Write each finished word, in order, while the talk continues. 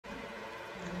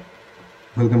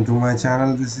Welcome to my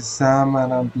channel. This is Sam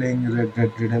and I'm playing Red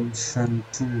Dead Redemption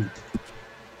 2.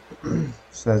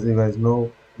 So as you guys know,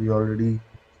 we already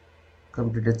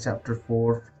completed chapter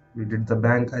 4. We did the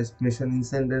bank heist mission in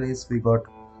St. Denis. We got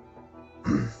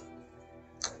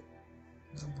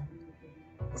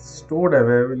stowed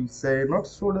away, we'll say not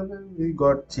stowed away. We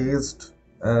got chased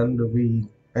and we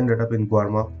ended up in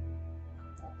Guarma.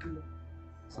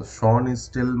 So Sean is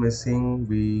still missing.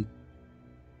 We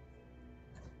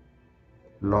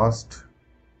lost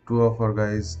two of our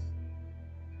guys.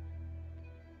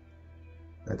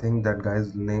 I think that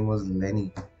guy's name was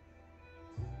Lenny.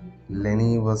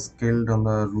 Lenny was killed on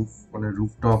the roof on a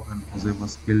rooftop and Jose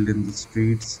was killed in the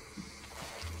streets.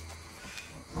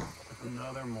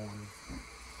 Another morning.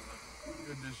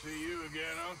 Good to see you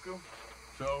again, Uncle.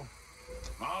 So,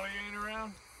 Molly ain't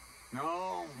around?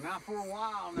 No, not for a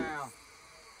while now.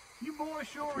 You boys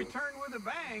sure returned with a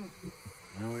bang.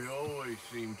 And we always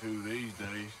seem to these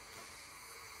days.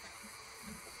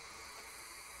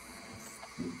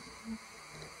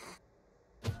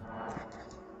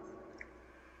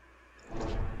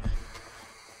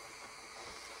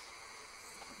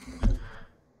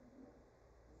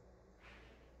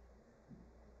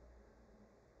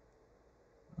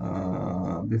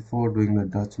 Before doing the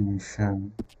Dutch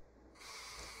mission,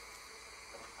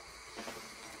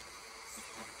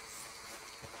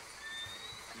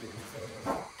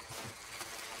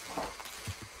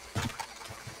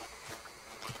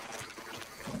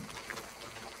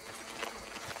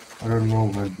 I don't know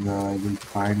whether I will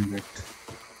find that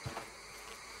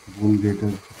bull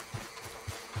gator.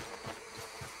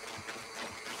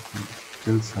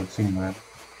 Still searching, man.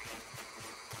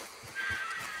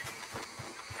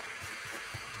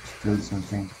 Still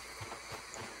searching.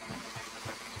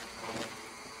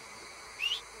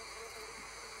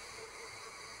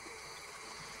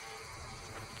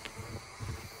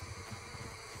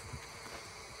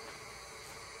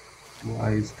 Two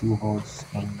eyes, two horse.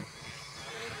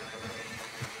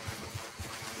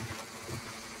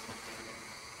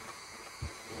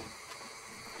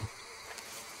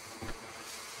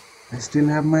 I still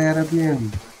have my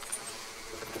Arabian.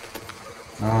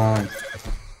 Ah,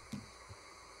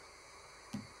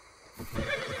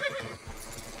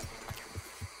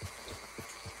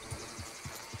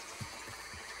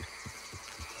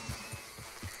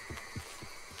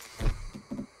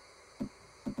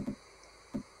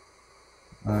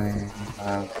 I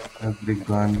have every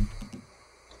gun.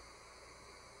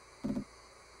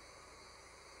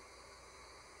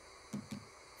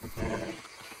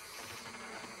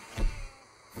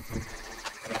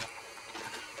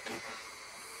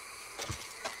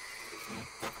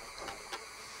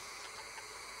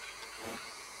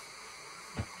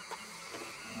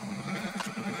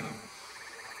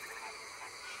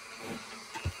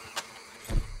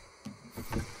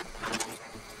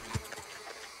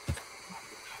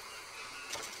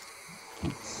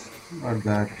 Not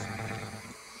that.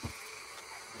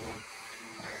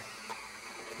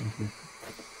 Okay.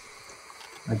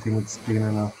 I think it's clean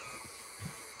enough.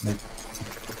 Like,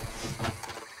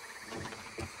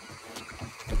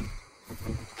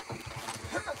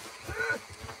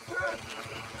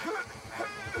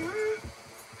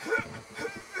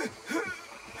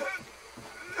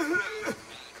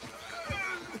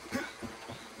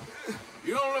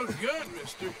 You don't look good,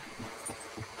 mister.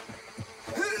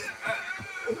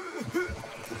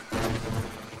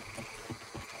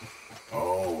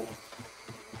 Oh.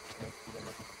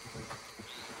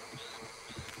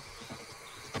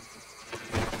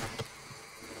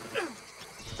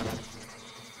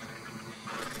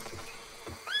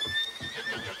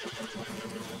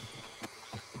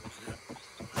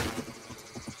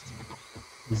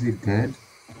 is he dead?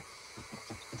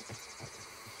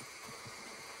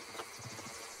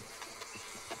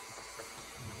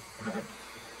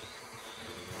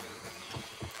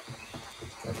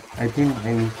 I think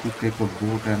I need to take a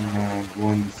boat and go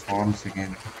in the swamps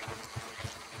again.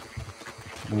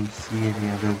 Don't see any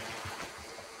other.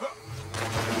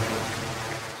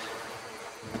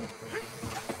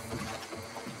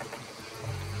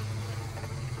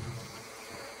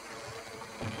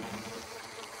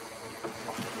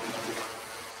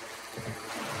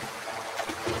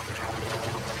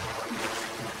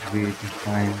 Way to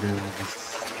find this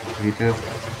waiter.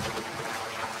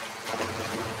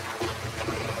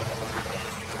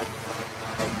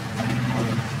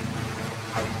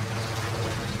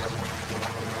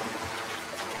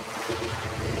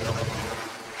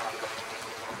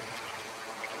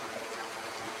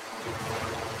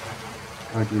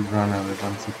 Or it will run away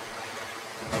once it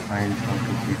finds how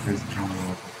to get this thing.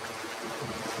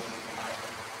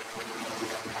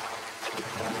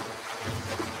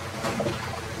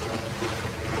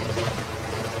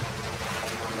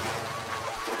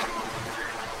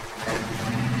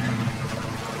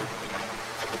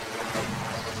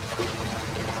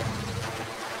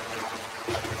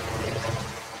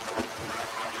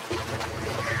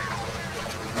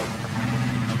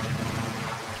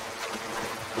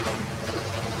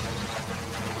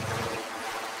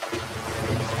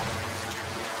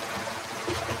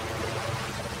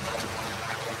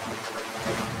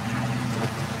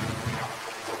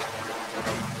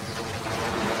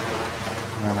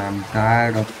 I'm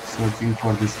tired of searching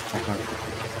for this fucker.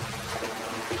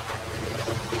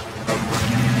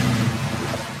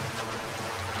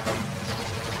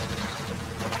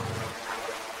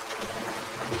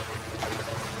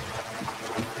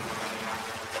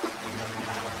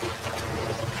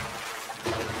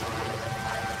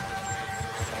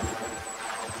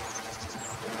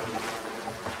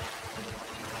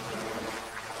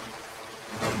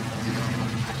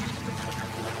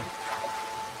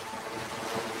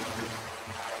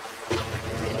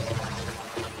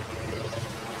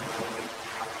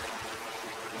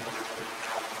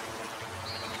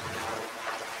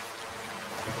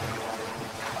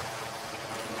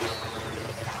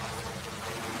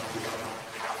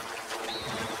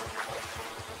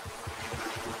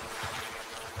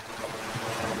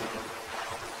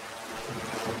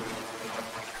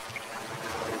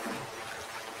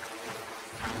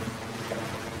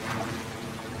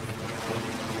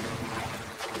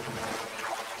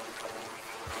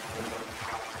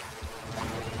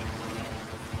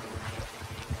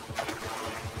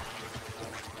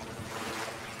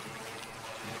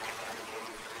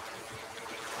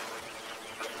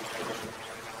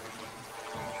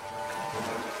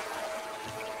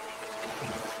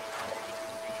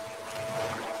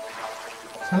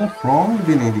 साला prompt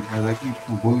भी नहीं दिखा था कि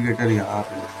bull गेटर यहाँ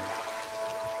पे है।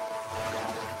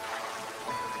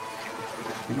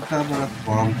 इतना बड़ा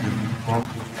प्रॉम्प्ट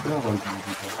कितना वर्क नहीं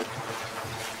दिखा।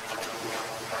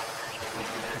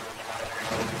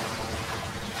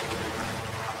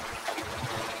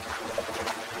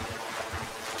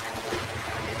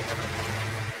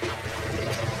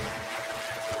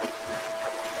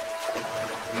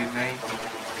 ये नहीं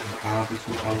कहाँ पे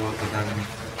छुपा हुआ पता नहीं,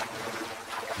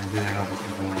 मुझे जगह पे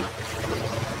छुपा हुआ।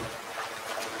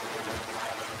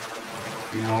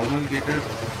 ये नॉर्मल गेटर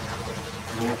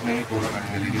लोग नहीं तोड़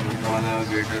पाएंगे, लेकिन वो वाला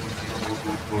गेटर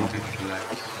वो तोड़ के निकला है।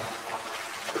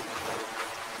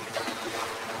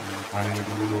 पानी में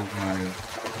डूबो लोग मारेगा।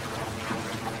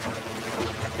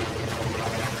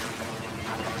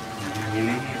 मुझे मिल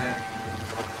ही नहीं रहा है।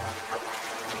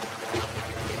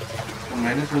 तो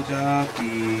मैंने सोचा कि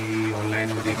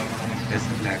ऑनलाइन में देखेंगे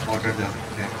कैसे ब्लैक वाटर जा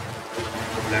सकते हैं।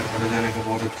 तो ब्लैक वाटर जाने का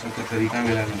बहुत अच्छा सा तरीका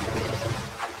मिला मुझे।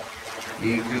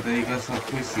 एक जो तरीका सब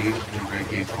कोई सेफ बोल रहा है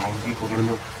कि बाउंड्री पकड़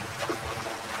लो,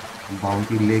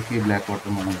 बाउंड्री लेके ब्लैक वाटर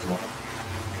में घुस जाओ।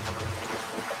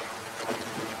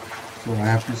 So I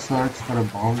have to search for a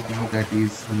bounty that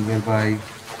is nearby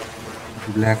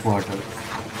black water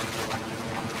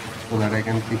so that I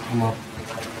can pick him up.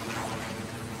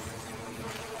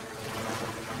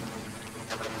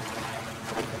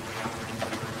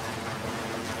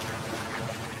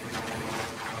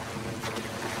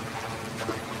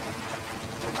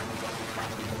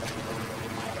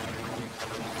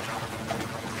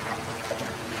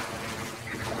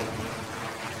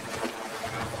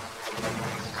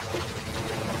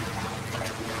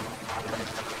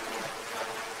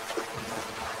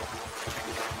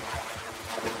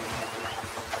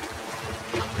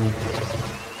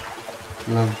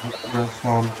 लगभग पूरा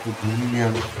शाम को घूम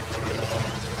लिया।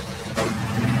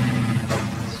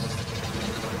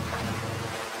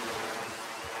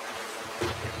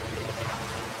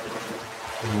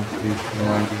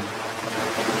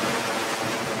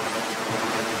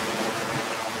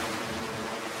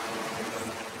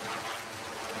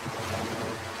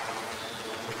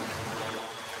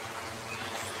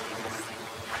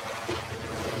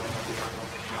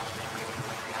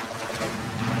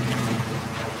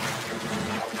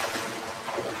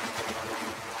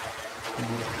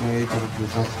 यही तरफ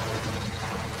देता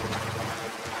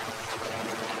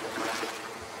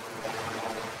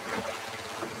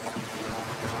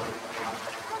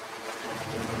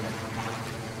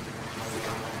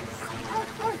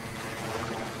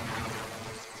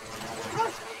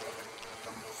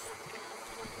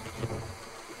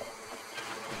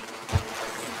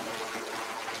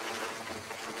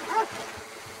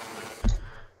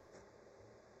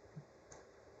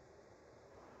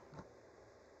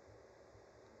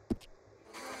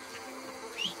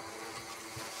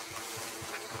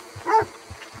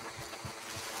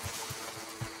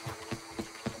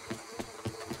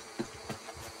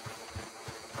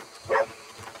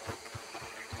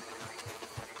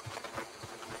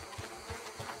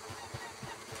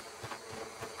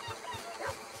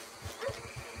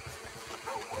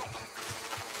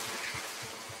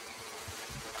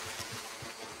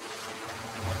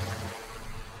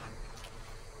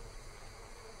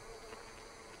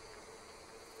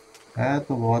है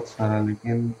तो बहुत सारा,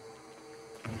 लेकिन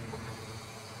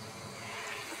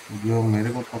जो मेरे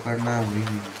को पकड़ना है वही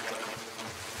है।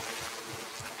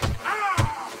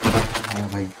 हाँ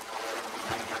भाई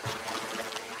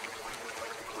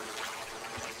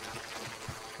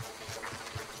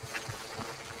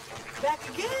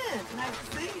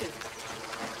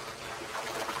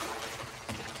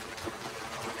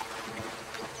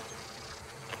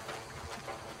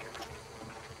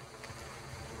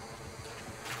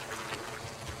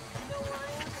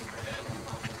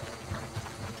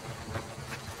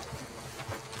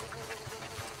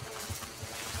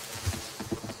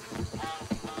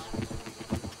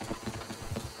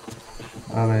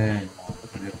अबे यार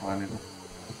मेरे को आने दो।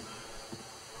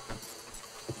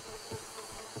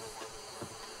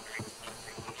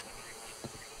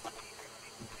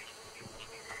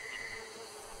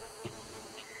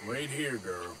 Wait here,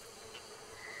 girl.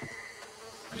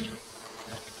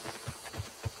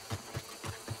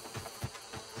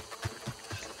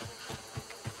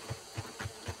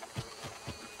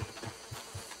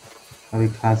 अभी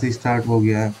खांसी स्टार्ट हो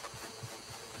गया है,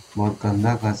 बहुत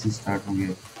गंदा खांसी स्टार्ट हो गया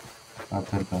है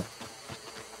आर्थर का।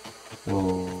 तो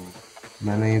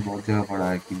मैंने ये बहुत जगह पढ़ा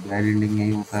है कि बैड एंडिंग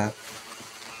यही होता है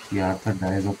कि Arthur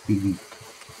dies of TB,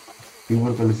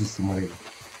 tuberculosis से मरेगा।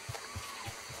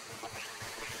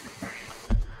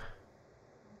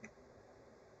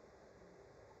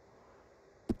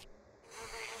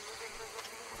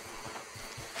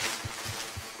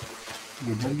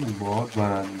 इधर भी बहुत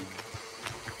बार आदमी है।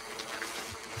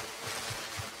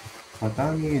 पता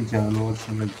नहीं ये जानवर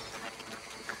समझ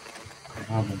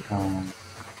कहाँ बैठा हूँ,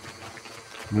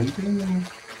 मिलते ही नहीं है।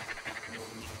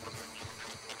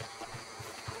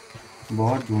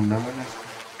 बहुत ढूंढा मैंने इसको।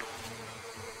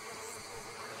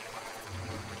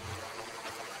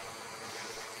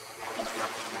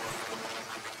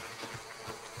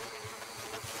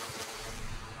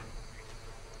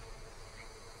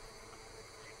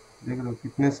 देख लो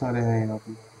कितने सारे हैं यहाँ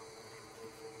पे।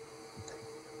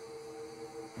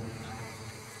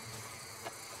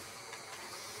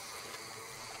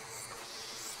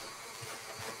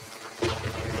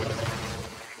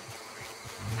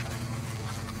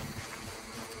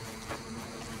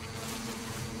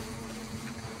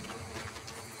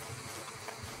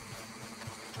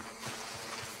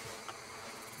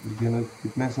 लेकिन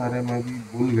कितने सारे मैं भी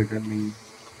भूल गया नहीं,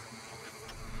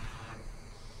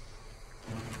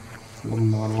 मतलब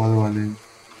नॉर्मल वाले।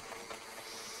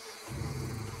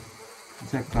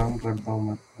 अच्छा काम करता हूँ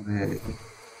मैं। अरे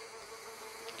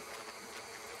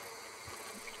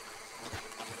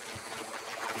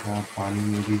यहाँ पानी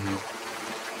में भी है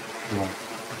थोड़ा।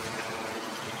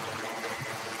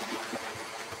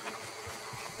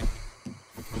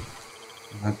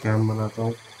 यहाँ कैंप बनाता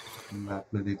हूँ, मैप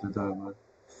में देख लेता हूँ एक बार।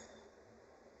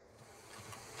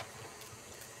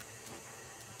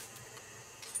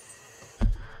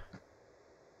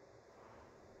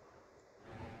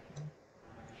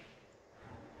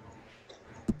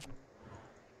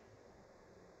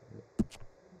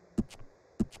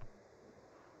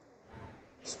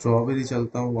 स्ट्रॉबेरी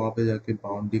चलता हूँ, वहाँ पे जाके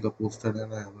बाउंड्री का पोस्टर है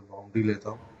ना, यहाँ पे बाउंड्री लेता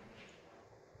हूँ।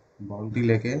 बाउंड्री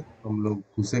लेके हम लोग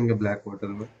घुसेंगे ब्लैक वाटर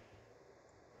में।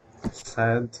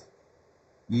 शायद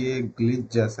ये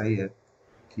ग्लिच जैसा ही है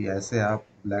कि ऐसे आप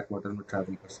ब्लैक वाटर में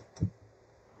ट्रैवल कर सकते हैं।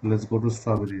 Let's go to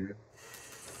strawberry.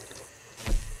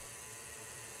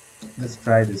 Let's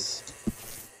try this.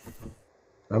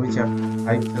 अभी चैप्टर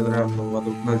 5 चल रहा है हम लोगों का,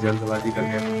 तो उतना जल्दबाजी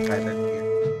करने का कोई फायदा नहीं है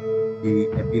कि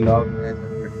एपिलॉग है चैप्टर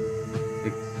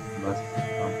 6 बस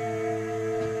खत्म।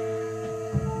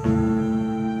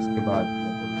 उसके बाद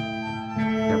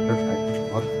चैप्टर 5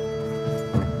 बहुत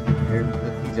एंड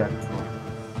तक ही जाने का होगा,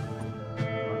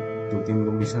 और 2-3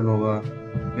 को मिशन होगा।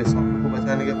 ये सॉन्ग को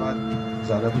बचाने के बाद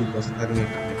ज्यादा कुछ बचता नहीं है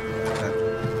करने के लिए, पता है।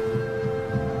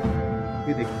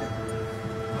 अभी देखते हैं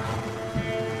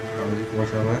कहाँ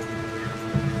पहुंचा हुआ है।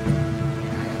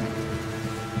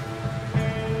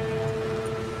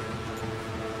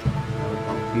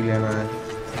 कॉफी लेना है।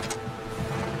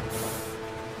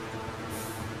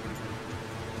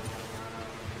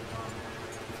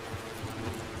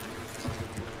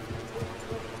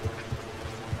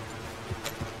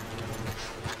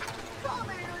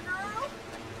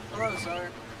 Hello, sir.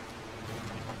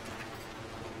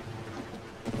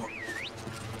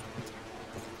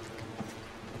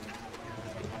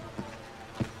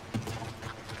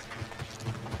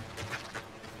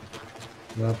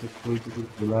 यहाँ पे कोई तो कुछ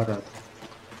बुला रहा था।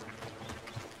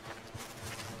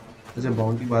 अच्छा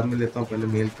बाउंड्री बाद में लेता हूँ, पहले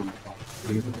मेल को लेता हूँ,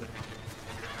 ठीक है।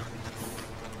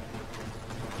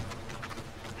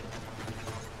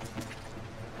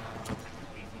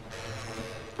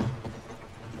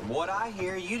 From what I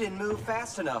hear, you didn't move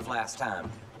fast enough last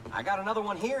time. I got another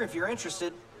one here if you're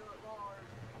interested.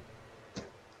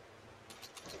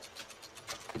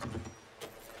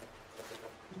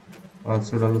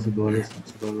 $500 से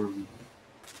 $2,700।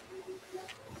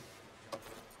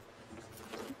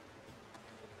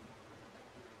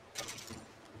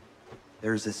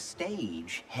 There's a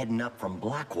stage heading up from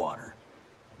Blackwater.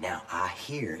 Now, I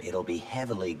hear it'll be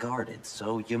heavily guarded,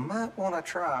 so you might want to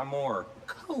try a more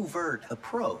covert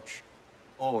approach.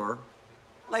 Or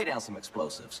lay down some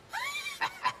explosives.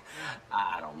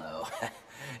 I don't know.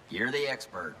 You're the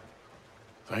expert.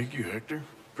 Thank you, Hector.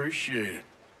 Appreciate it.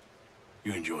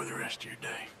 You enjoy the rest of your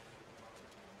day.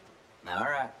 All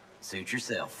right, suit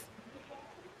yourself.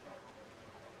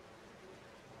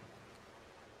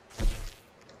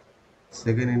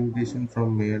 Second invitation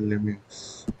from Mayor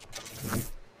Lemieux.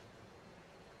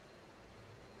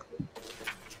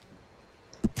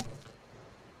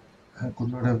 I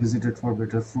could not have visited for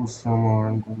better fruits from our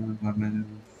uncommon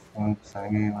garden from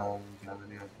Simon and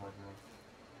Gallery of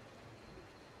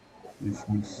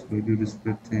Visions. We do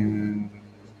respect him.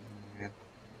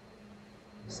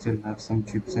 Still have some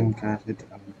chips and cash it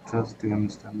and trust to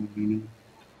understand the meaning.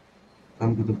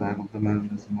 Come to the back of the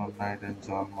Melbourne one night and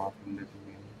John Mark will let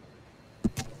me in.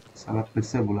 साला फिर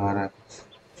से बुला रहा है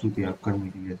कुछ चूतिया करने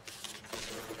के लिए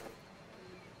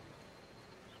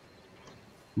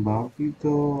बाउंड्री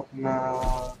तो अपना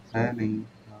है नहीं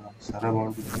सारा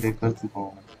बाउंड्री प्ले कर चुका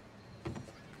हूँ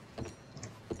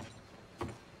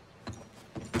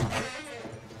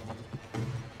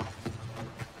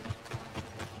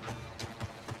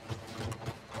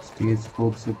स्टेज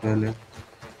 4 से पहले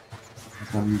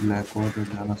हम ब्लैक वाटर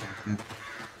जाना चाहते हैं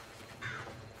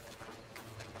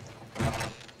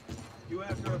You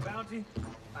after a bounty?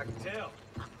 I can tell.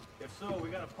 If so, we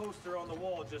got a poster on the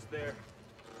wall just there.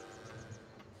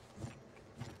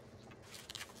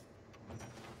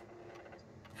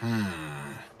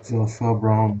 Joshua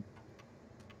Brown,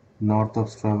 north of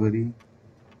Strawberry,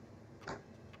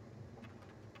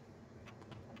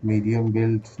 medium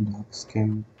build, dark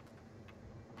skin,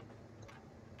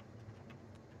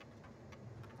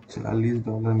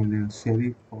 $40 मिलेगा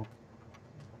sheriff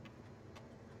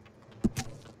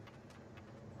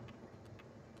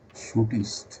shoot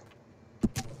east.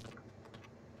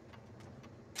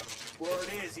 Word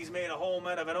is he's made a home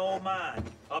out of an old mine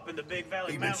up in the Big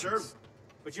Valley Mountains.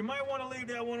 But you might want to leave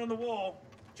that one on the wall.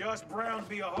 Josh Brown'd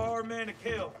be a hard man to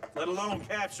kill, let alone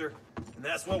capture. And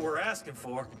that's what we're asking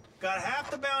for. Got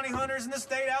half the bounty hunters in the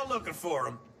state out looking for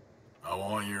him. I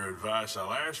want your advice.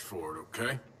 I'll ask for it,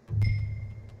 okay?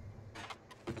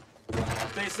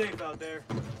 Stay safe out there.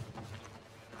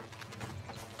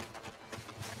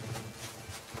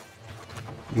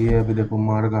 ये अभी देखो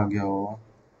मार्ग आ गया होगा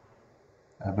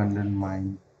abandoned mine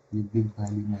ये big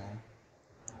valley में है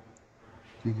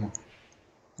ठीक है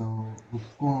तो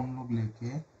उसको हम लोग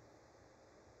लेके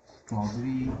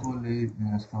स्ट्रॉबेरी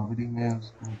में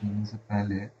उसको देने से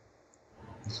पहले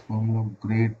इसको हम लोग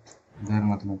ग्रेट इधर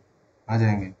मतलब आ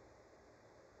जाएंगे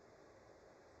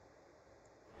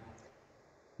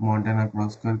मॉन्टेना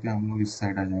क्रॉस करके हम लोग इस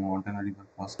साइड आ जाएंगे मॉन्टेना रिवर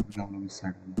क्रॉस करके हम लोग इस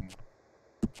साइड आ जाएंगे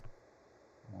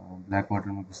ब्लैक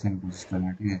वाटर में घुसने की कोशिश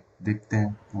करेंगे ठीक है देखते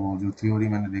हैं वो जो थ्योरी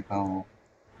मैंने देखा वो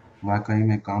वाकई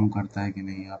में काम करता है कि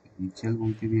नहीं यहाँ पे नीचे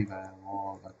बोल के भी गया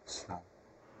वो अच्छा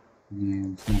ये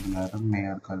उसने बुलाया था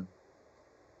मेयर कल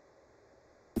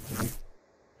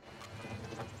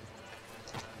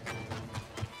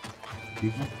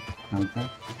ठीक है चलते हैं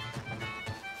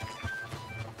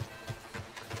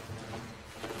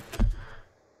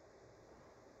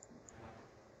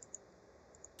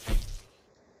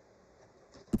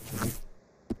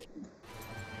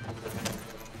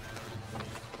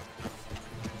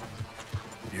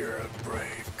You're a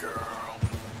brave girl.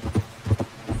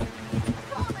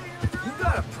 You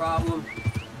got a problem?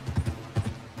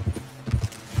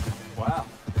 Wow,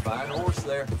 fine horse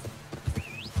there.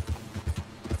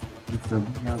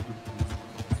 तभी यहाँ पे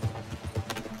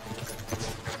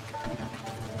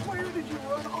Where did you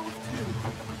run off to?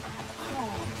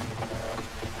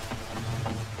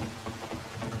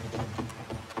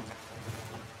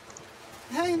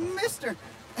 Hey, mister,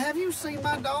 have you seen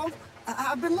my dog?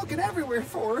 I've been looking everywhere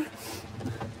for her.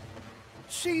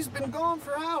 She's been gone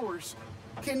for hours.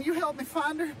 Can you help me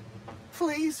find her?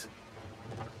 Please?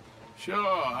 Sure,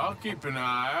 I'll keep an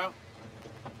eye out.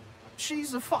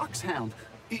 She's a foxhound.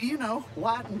 You know,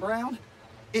 white and brown.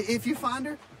 If you find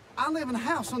her, I live in a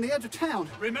house on the edge of town.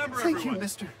 Remember, Thank everyone, you,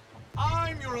 mister.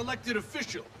 I'm your elected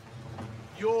official.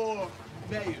 Your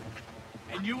mayor.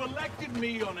 And you elected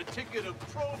me on a ticket of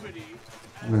probity.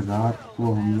 रात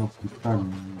को हम लोग कितना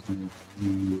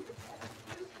ढूंढते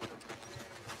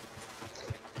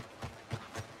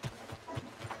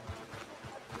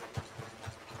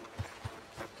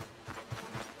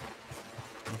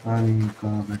पता नहीं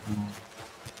कहाँ बैठा हूँ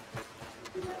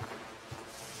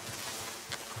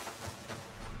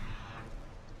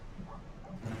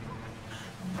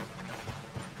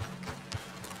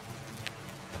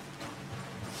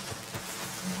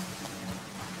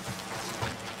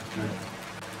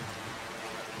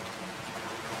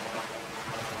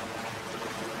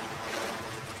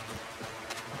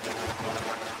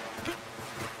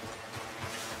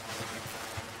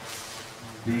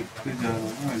देखते जा रहा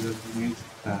हूँ इधर तो मिल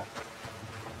सकता है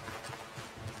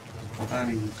पता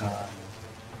नहीं कहाँ है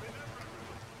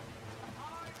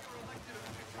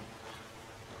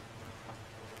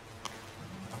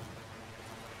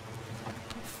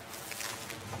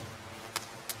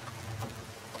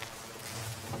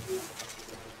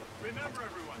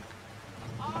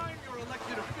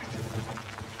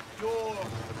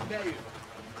mayor,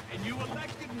 and you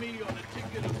elected me on a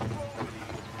ticket of probity.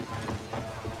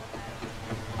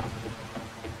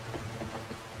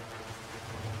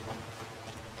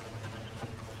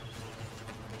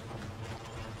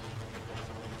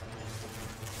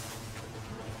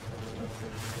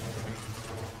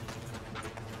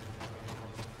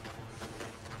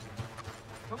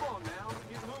 Come on now,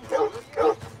 get moving, will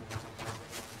you?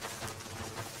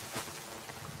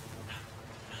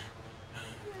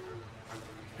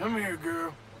 Come here,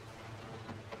 girl.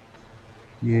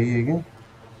 यही है क्या?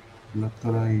 लग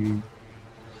तो रहा है यही।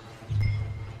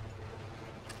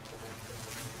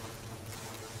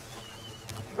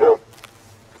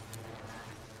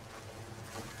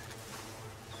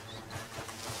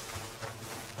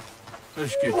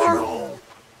 Let's get you home.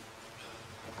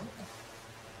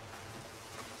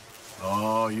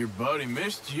 Oh, your buddy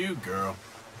missed you, girl.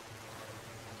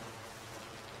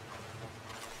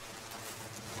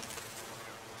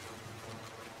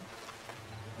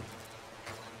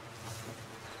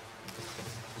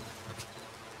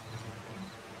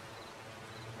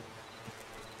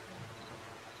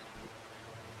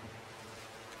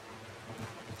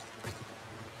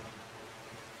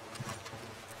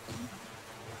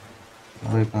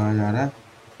 अबे कहाँ जा रहा है?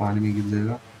 पानी में गिर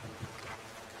जाएगा।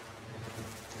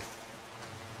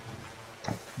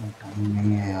 टाइम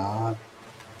नहीं है यार।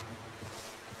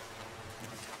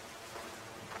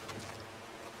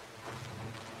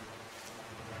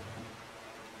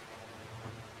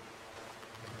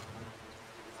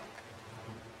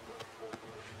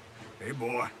 Hey,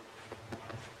 boy.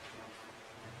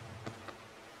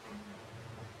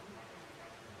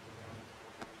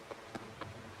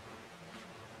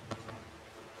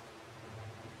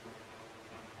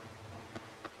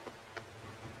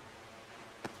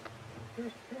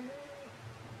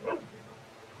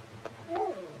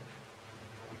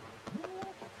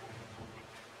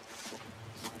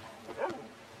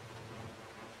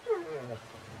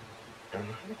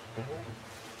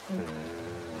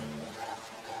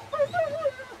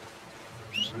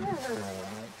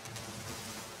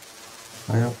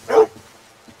 आया।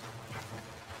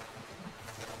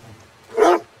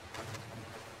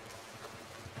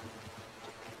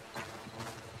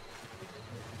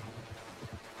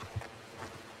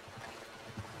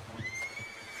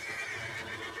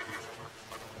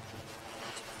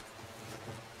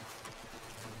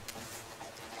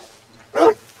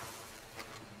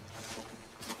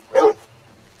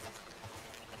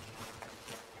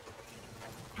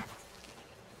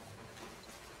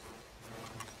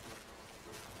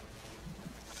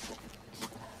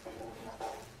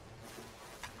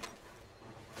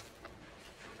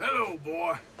 Hello,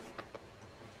 boy.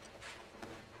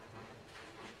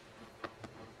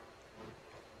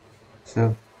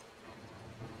 चल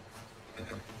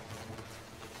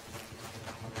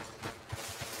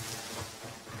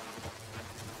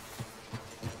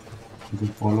मुझे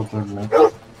फॉलो कर रहा है।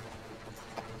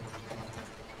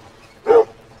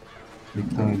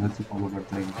 दिखता है इधर से फॉलो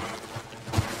करता है। इधर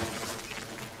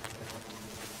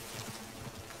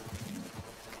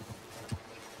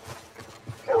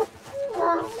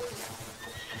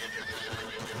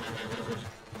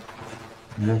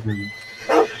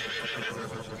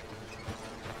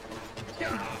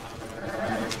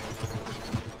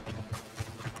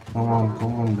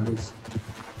come on, guys.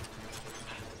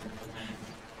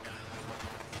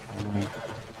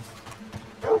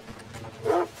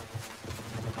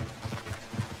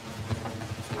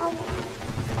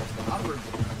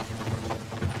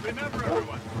 Remember,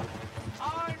 everyone,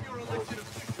 I'm your elected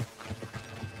official.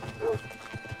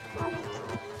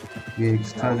 ये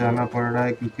एक्स्ट्रा जाना पड़ रहा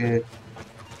है क्योंकि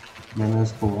मैंने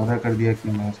उसको वादा कर दिया कि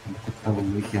मैं उसको कुत्ता को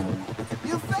लेके आऊंगा।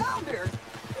 You found her!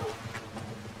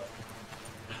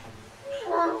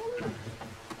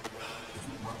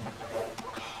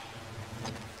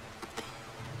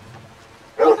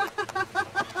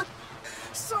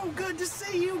 So good to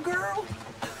see you, girl.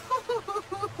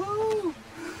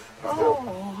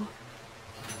 Oh,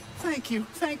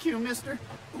 thank you, mister.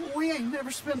 We ain't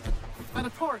never spent an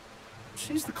apart.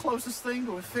 She's the closest thing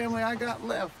to a family I got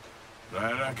left.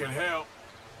 Glad I can help.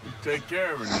 You take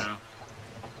care of her now.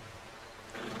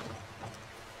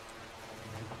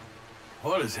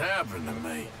 What has happened to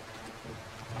me?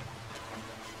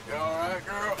 You all right,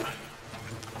 girl?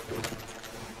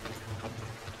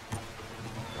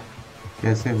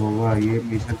 कैसे होगा ये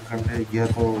mission करने गया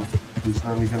तो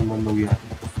दूसरा mission बंद हो गया।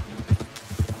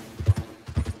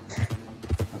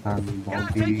 पता नहीं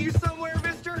बाउंड्री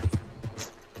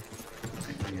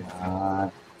यार।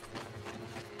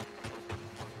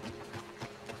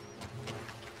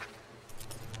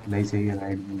 नहीं चाहिए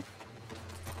राइड में।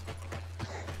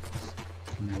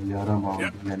 मैं जा रहा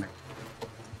बाउंड्री लेने।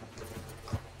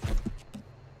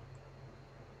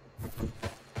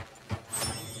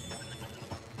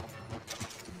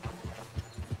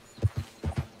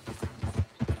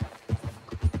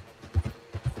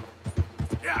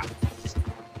 Yeah.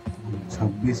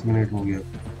 26 मिनट हो गया।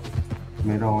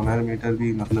 मेरा ऑनर मीटर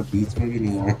भी मतलब बीच में भी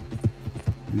नहीं है,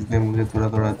 इसलिए मुझे थोड़ा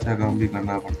थोड़ा अच्छा काम भी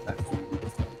करना पड़ता है।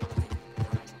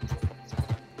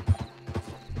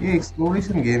 ये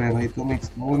एक्सप्लोरेशन गेम है भाई, तुम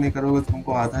एक्सप्लोर नहीं करोगे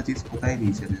तुमको आधा चीज पता ही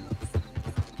नहीं चलेगा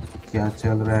क्या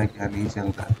चल रहा है क्या नहीं चल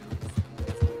रहा है।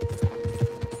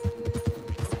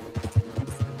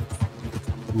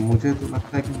 मुझे तो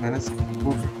लगता है कि मैंने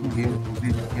 64% गेम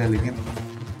कंप्लीट किया, लेकिन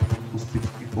उस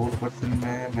 64%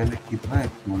 में मैंने कितना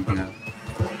एक्सप्लोर किया,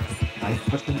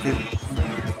 5%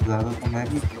 ज़्यादा तो मैं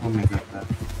भी एक्सप्लोर नहीं करता।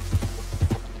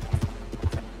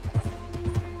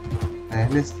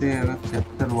 पहले से अगर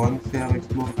चैप्टर 1 से आप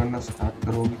एक्सप्लोर करना स्टार्ट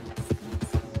करोगे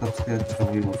सबसे अच्छा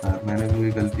वही होता है। मैंने जो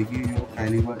ये गलती की, जो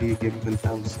पहली बार ये गेम खेलता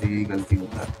है उससे यही गलती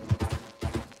होता है।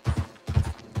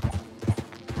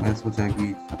 मैं सोचा कि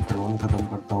चैप्टर 1 खत्म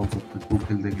करता हूँ, चैप्टर 2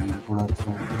 खेलते खेलते थोड़ा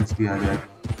अच्छा इंटरेस्ट भी आ जाएगा,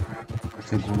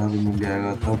 अच्छे घोड़ा भी मिल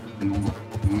जाएगा, तब खेलूँगा।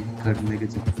 ये करने के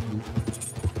चक्कर में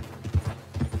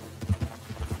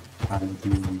हालत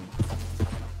ही हुई।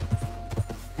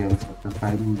 चैप्टर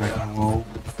 5 में बैठा हुआ हूँ,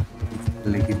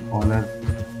 लेकिन ऑनर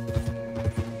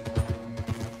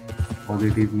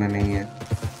पॉजिटिव में नहीं है,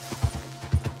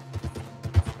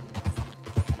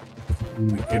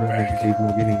 नेगेटिव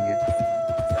में भी नहीं है।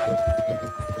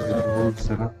 रूल्स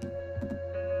है ना।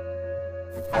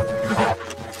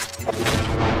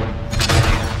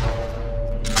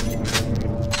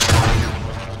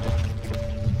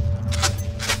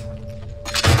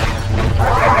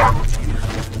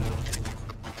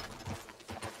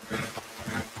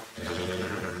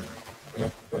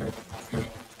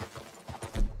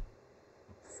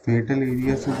 फेटल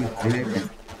एरिया से भी हाईलाइट है।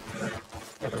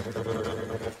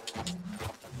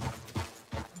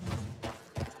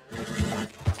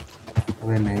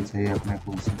 हमें नहीं चाहिए अपने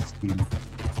को स्कीम,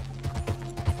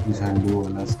 झंडू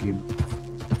वाला स्कीम।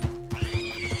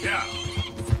 Yeah.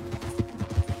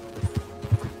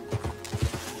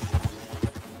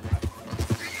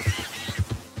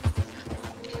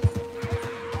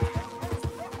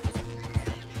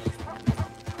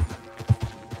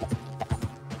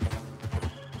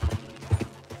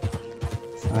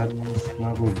 शायद मैं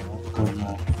इसमें कोई बात कर रहा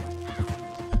है।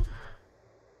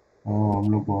 ओह, हम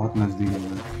लोग बहुत नजदीक हो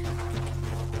गए।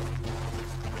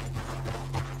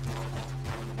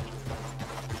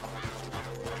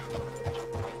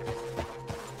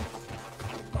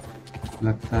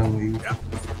 लगता है वही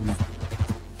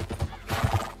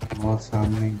बहुत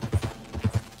सामने ही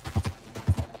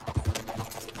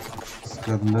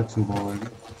इसके अंदर छुपा हुआ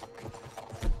है।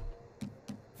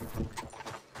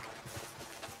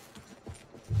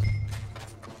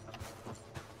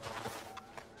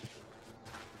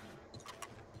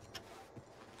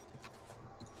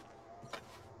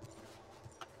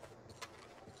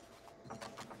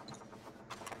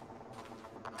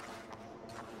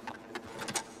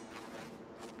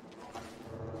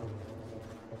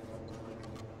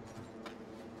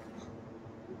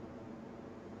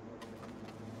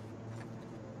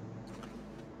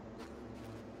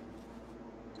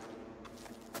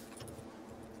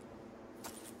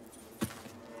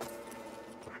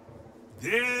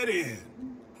 Dead end.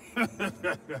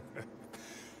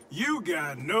 You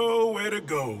got nowhere to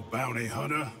go, bounty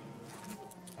hunter.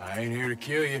 I ain't here to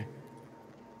kill you.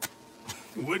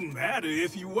 Wouldn't matter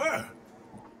if you were.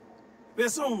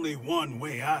 There's only one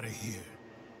way out of here,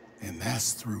 and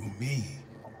that's through me.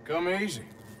 Come easy.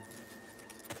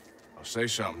 I'll say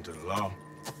something to the law.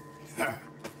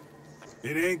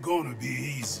 It ain't gonna be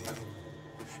easy.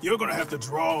 You're gonna have to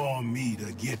draw on me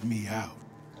to get me out.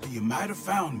 You might have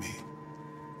found me,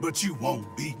 but you won't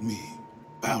beat me,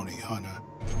 bounty hunter.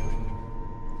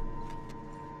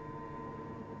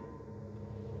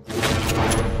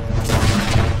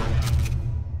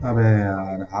 अबे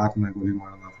यार, हाथ में गोली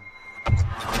मारना था।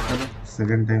 चलो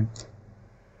second time.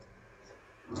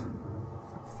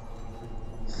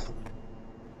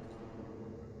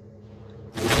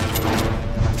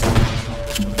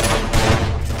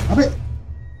 अबे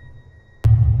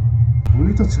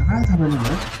गोली तो चलाया था मैंने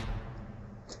यार।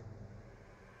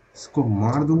 इसको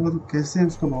मार दूंगा तो कैसे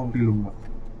इसको बाउंड्री लूंगा।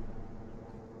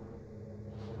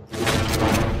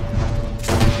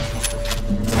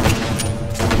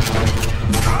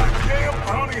 Goddamn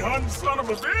bounty hunting son of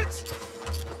a bitch!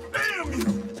 Damn you!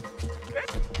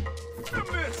 Damn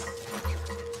this!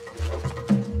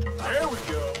 There we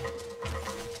go.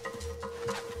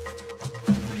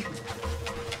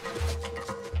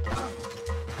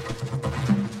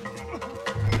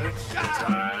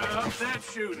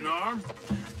 shooting arm.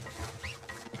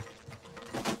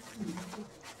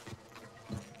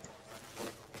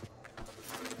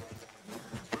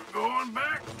 We're going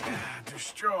back to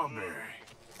Strawberry.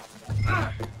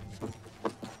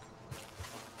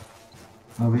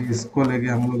 अभी इसको लेके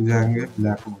हम लोग जाएंगे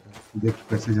ब्लैक वाटर। देख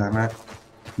कैसे जाना है,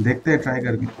 देखते हैं ट्राई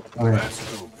करके। अबे Let's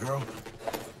go, girl.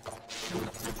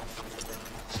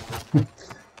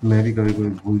 मैं भी कभी कभी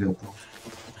भूल जाता हूँ।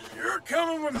 You're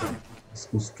coming with me.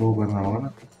 इसको स्टोव करना होगा ना।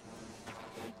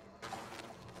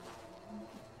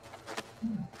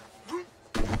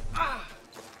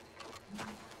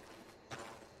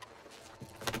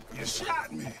 You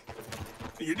shot me.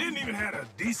 You didn't even have the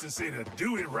decency to do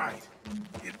it right.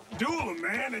 You duel a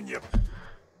man and you...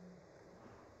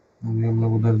 अभी हम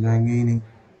लोग उधर जाएंगे ही नहीं।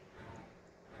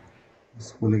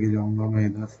 इसको लेके जाऊंगा मैं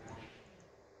इधर।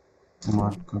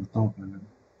 मार्क करता हूँ पहले।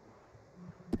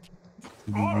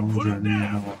 ought to put him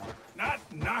down, not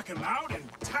knock him out and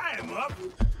tie him up.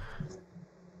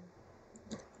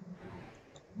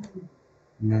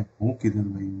 मैं हूँ किधर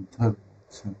भाई? उधर।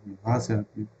 अच्छा यहाँ से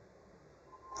आके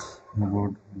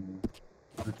road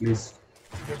at least.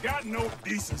 You got no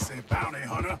decency, bounty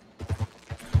hunter.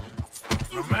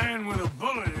 A man with a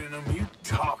bullet in him, you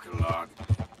talk a lot.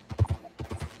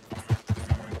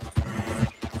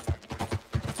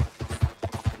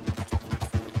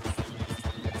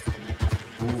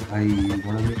 ओ भाई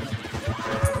बड़ा बेटा।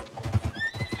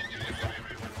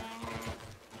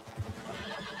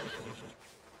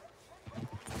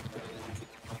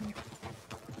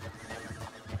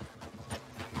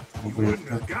 You wouldn't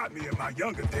have got me in my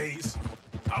younger days.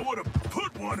 I would have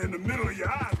put one in the middle of your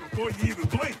eyes before you even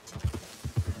blinked.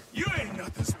 You ain't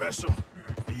nothing special.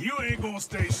 You ain't gonna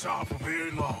stay sharp for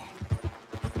very long.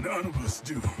 None of us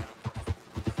do.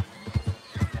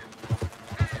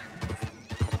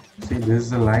 See, this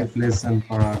is a life lesson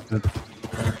for Arthur.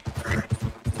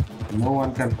 No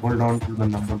one can hold on to the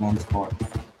number one spot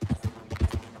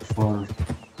for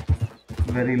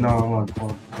very long or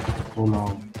for so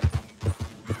long.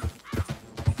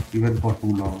 Even for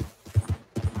too long.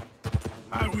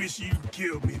 I wish you'd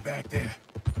killed me back there.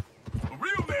 A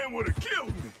real man would have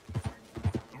killed me.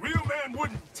 A real man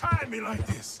wouldn't tie me like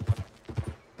this.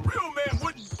 A real man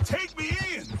wouldn't take me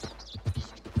in.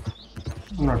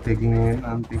 I'm not taking you in,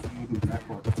 I'm taking you to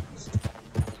Blackwater first.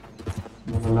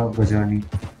 I love the journey.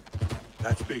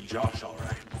 That's Big Josh, all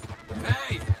right.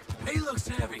 Hey, he looks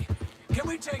heavy. Can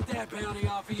we take that bounty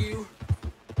off of you?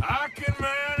 I can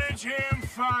manage him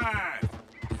fine.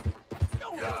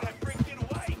 Don't let that freak get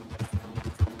away.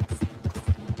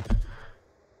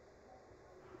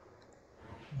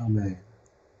 अबे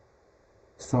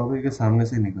strawberry के सामने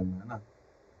से निकलना है ना,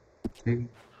 ठीक है।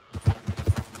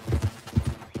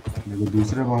 देखो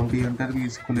दूसरे बाउंटी हंटर भी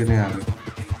इसको लेने आ गए।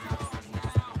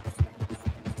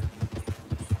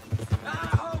 I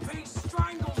hope he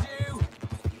strangles you.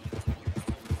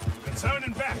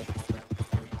 Turning back.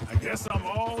 I guess I'm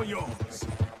all yours.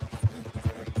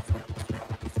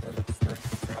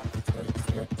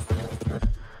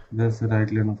 इधर से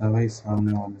राइट लेना था भाई,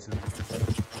 सामने वाले से।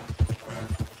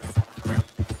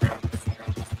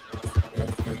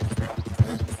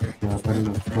 क्या कर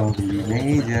लो, स्ट्रॉबेरी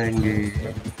नहीं जाएंगे,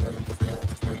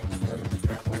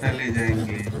 ले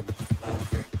जाएंगे।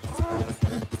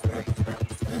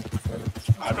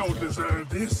 I don't deserve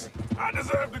this. I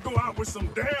deserve to go out with some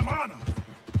damn honor.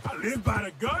 I live by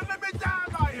the gun. Let me die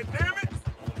by it, damn it.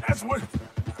 That's what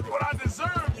I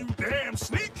deserve, you damn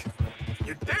sneak.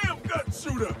 You damn gut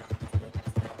shooter.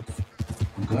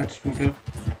 Gut shooter?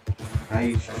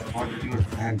 I shot your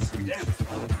hands.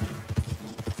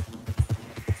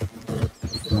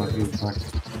 Not your butt.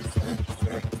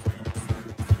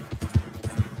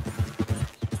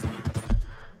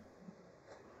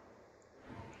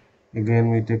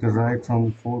 Again, we take a right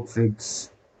from Fort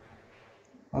Riggs,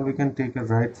 or we can take a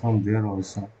right from there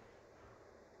also,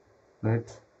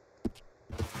 right?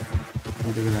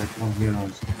 We take a right from here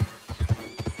also.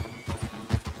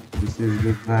 This is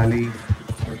Big Valley.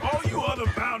 All you other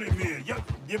bounty men,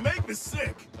 you make me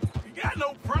sick. You got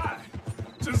no pride.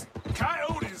 Just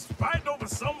coyotes fighting over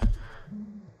some...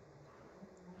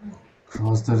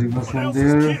 Cross the river Someone from else is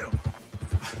there. killed.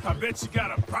 I bet you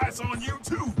got a price on you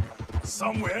too.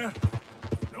 Somewhere.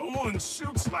 No one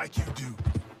shoots like you do.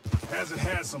 Hasn't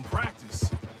had some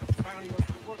practice.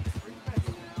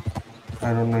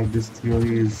 I don't know if this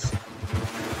theory is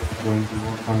going to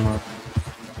work or not.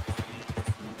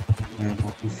 I have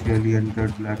officially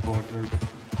entered Blackwater.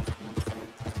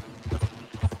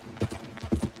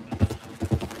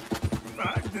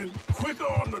 I've been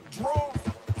quicker on the draw.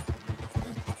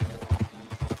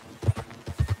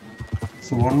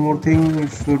 So one more thing we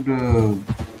should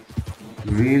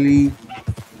really,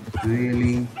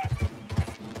 really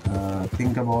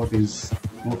think about is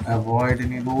to avoid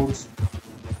any roads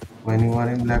when you are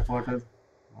in Blackwater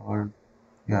or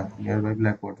yeah, nearby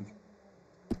Blackwater.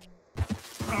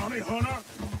 Bounty hunter.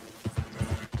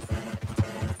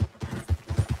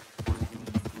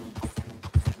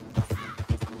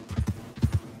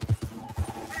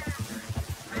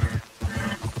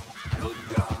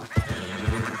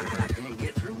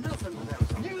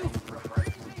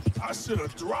 I should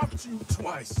have dropped you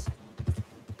twice.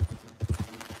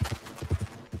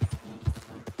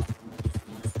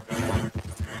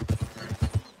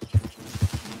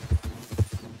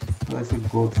 So I should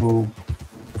go through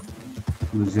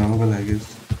the jungle, I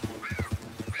guess.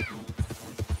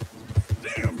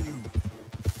 Damn you!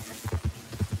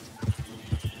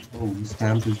 Oh, this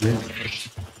camp is dead.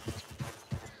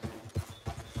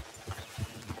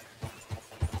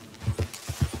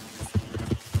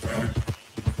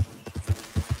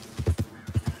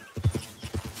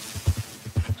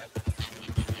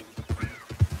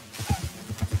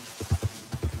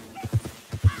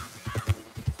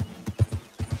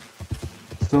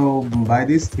 So by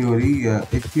this theory,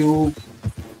 if you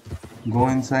go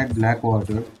inside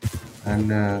Blackwater and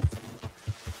uh,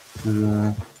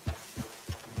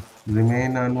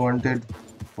 remain unwanted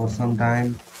for some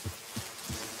time,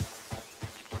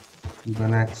 you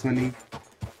can actually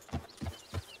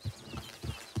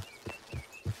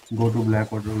go to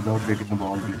Blackwater without getting a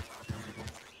bounty.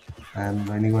 And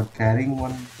when you are carrying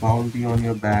one bounty on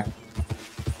your back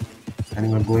and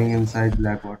you are going inside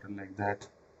Blackwater like that,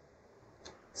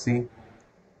 see,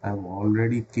 I've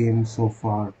already came so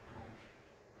far.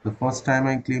 The first time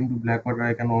I came to Blackwater,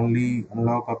 I can only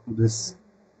unlock up to this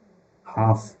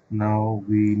half. Now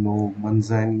we know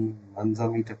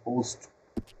Manzamita Post,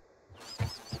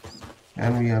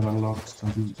 and we have unlocked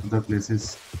some other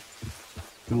places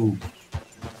too.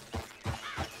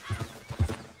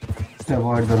 Just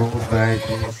avoid the road,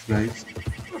 guys.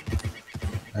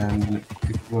 And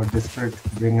if you are desperate,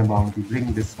 bring a bounty.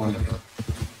 Bring this one.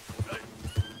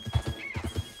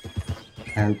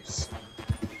 Helps.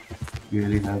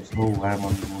 Really helps. Oh, I'm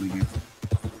on the road again.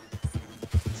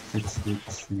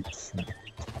 Switch.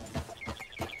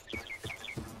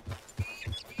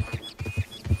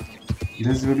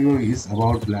 This video is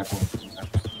about Blackwater.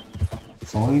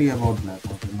 It's only about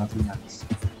Blackwater, nothing else.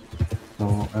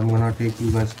 So I'm gonna take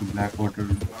you guys to Blackwater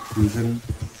prison,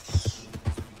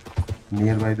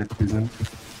 nearby the prison,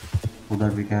 so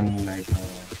that we can like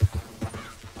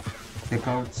check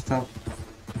out stuff,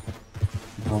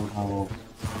 check out how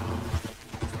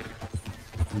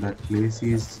that place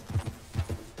is.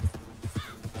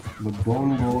 But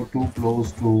don't go too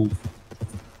close to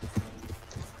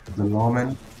the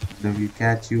lawmen. They will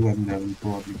catch you and they will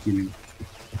probably kill you.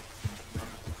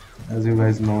 As you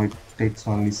guys know, it takes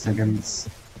only seconds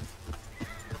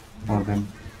for them.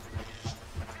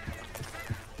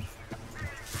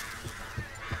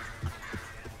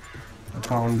 I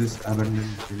found this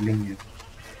abandoned building here.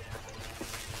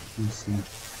 You see.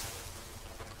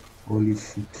 Holy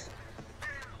shit.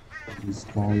 This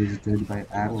guy is dead by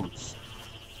arrows.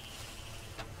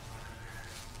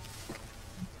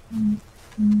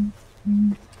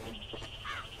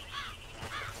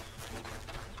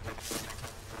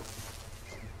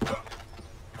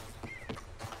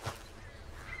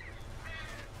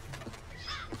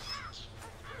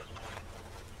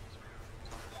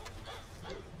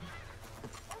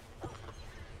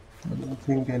 I don't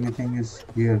think anything is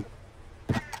here.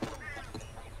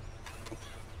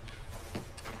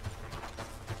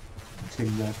 Check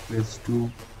that place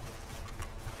too.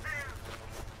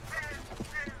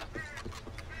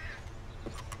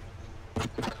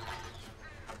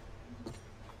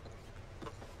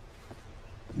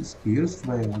 He's pierced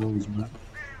by arrows, man.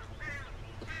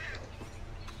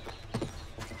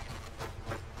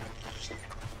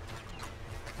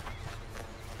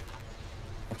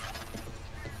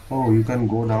 Oh, you can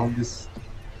go down this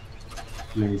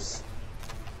place.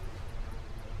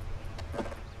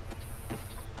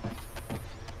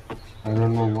 I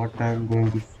don't know what I'm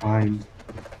going to find.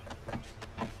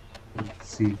 Let's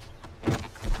see.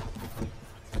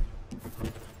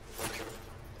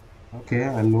 Okay,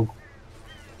 I look.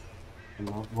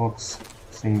 Lockbox,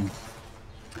 same.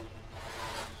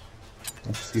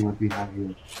 Let's see what we have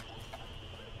here.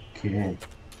 Okay,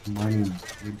 money,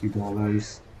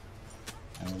 $20,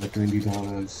 another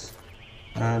 $20,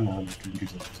 and another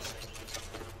 $20.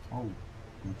 Oh,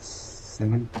 that's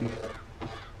 70,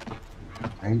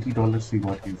 $90 we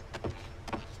got here.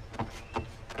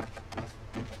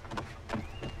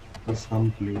 For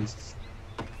some place.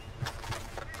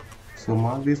 So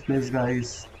mark this place,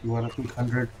 guys. You want a quick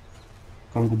 100.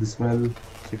 Come to this well,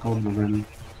 check out the well.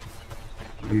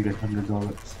 You'll get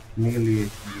 $100, nearly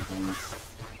 $800.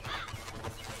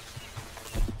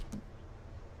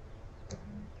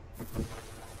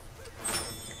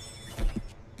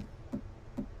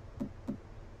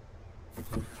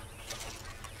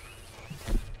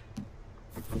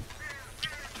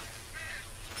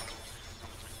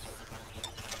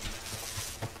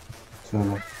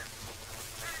 चलो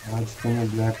आज तो मैं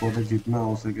black water जितना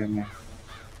हो सके मैं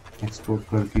export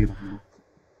करके रहूँगा।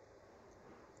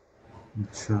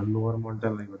 अच्छा लोअर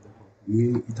माउंटेन नहीं देखो ये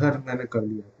इधर मैंने कर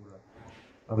लिया पूरा,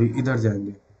 अभी इधर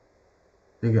जाएंगे।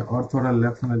 ठीक है और थोड़ा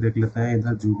लेफ्ट में देख लेते हैं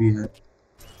इधर जो भी है।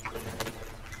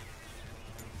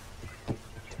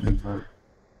 एक बार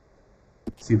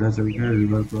सीधा चल के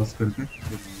रिवर क्रॉस करके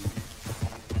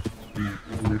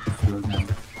लेफ्ट की ओर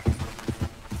जाएंगे।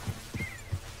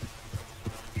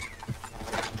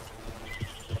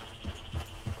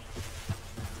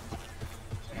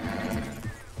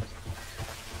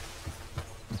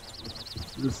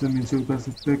 इससे नीचे उतर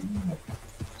सकते हैं,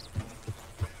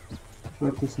 उतर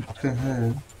तो सकते हैं।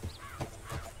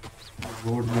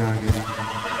 रोड में आ गया,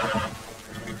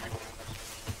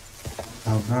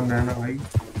 सावधान रहना भाई,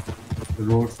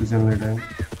 रोड से चलने टाइम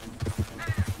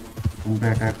तुम पे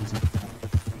अटैक हो सकता है,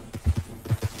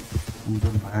 तुम तो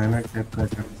भयानक टाइप का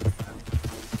अटैक हो सकता है।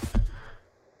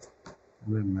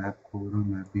 अबे मैप खोल रहा हूँ,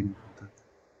 मैप भी नहीं पता।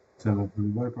 चलो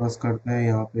रिवर क्रॉस करते हैं,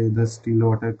 यहाँ पे इधर स्टील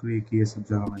वाटर क्रीक ये सब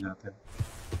जगह में जाते हैं।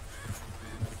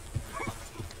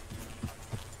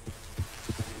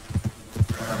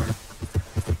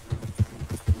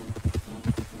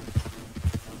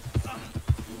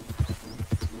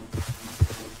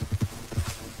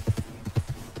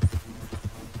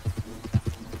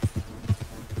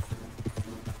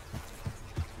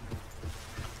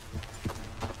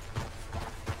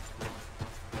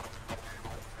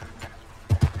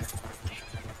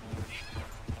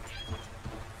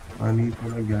 पानी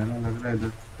थोड़ा गहरा लग रहा है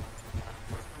इधर।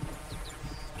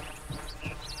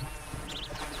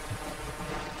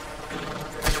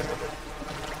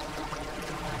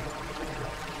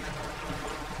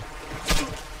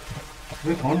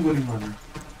 वे कौन गोली मार रहा है?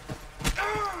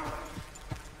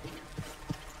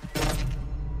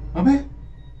 अबे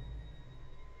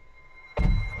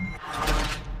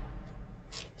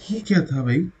ये क्या था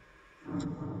भाई?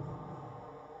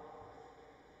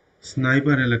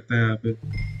 स्नाइपर है लगता है यहाँ पे।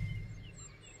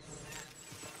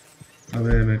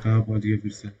 अबे मैं कहाँ पहुंच गया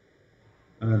फिर से?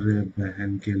 अरे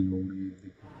बहन के लोड़ी,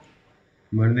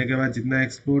 देखो मरने के बाद जितना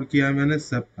एक्सप्लोर किया मैंने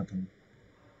सब खत्म।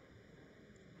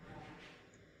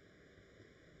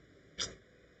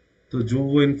 तो जो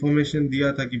वो इन्फॉर्मेशन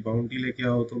दिया था कि बाउंटी लेके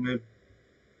आओ, तो मैं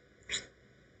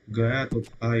गया तो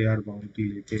था यार बाउंटी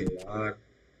लेके यार।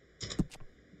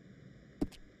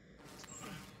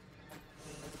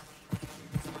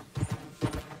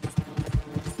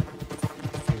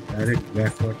 डायरेक्ट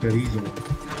बैक वाटर ही जो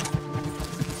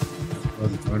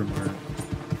बस भर मारा।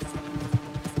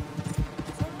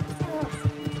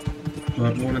 तो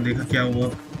आप लोगों ने देखा क्या हुआ?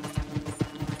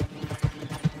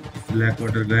 ब्लैक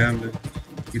वाटर गया मैं,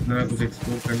 कितना कुछ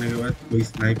एक्सप्लोर करने के बाद कोई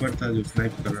स्नाइपर था जो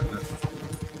स्नाइप कर रहा था।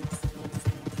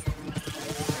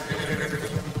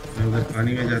 मैं उधर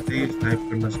पानी में जाते ही स्नाइप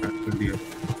करना स्टार्ट कर दिया।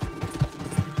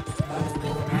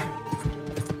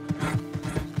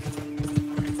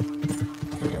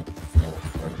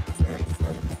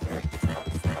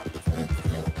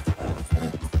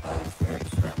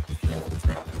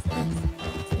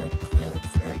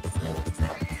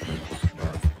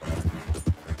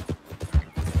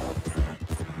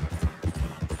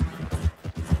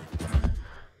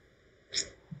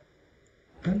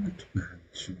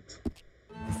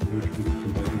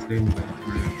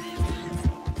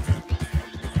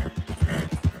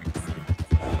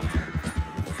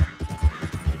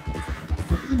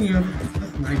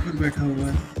 स्नाइपर बैठा हुआ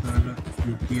है साला,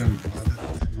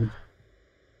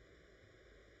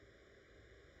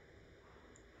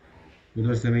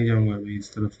 उधर से नहीं जाऊंगा भाई,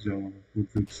 इस तरफ से जाऊंगा,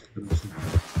 इस तरफ से।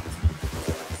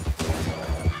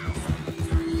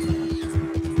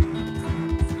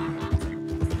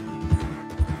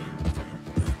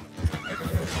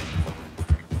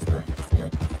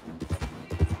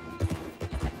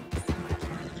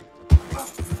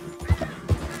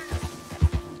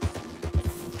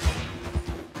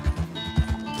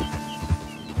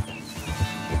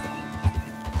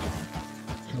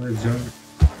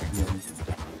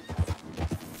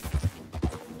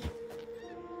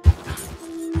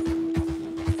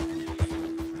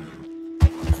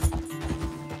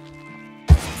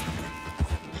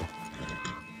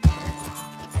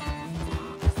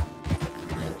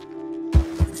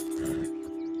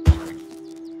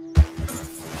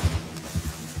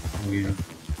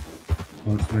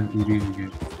 मजबूरी हो गया।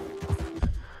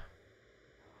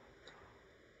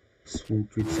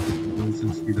 स्पोर्ट्स से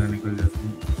सीधा निकल जाते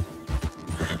हैं।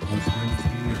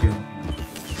 क्या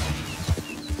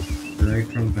right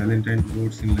from Valentine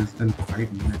roads in less than 5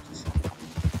 minutes.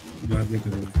 बाद में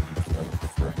करेंगे।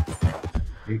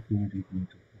 एक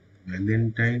मिनट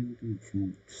वैलेंटाइन टू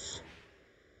रोड्स।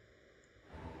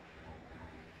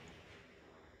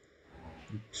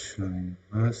 अच्छा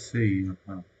यहाँ से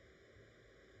यहाँ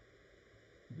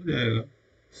हो जाएगा,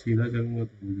 सीधा चलूंगा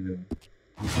तो हो जाएगा।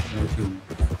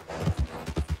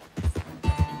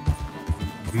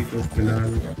 अभी तो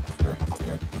फिलहाल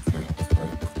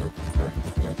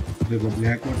देखो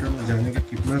ब्लैक वाटर में जाने का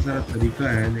कितना सारा तरीका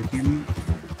है, लेकिन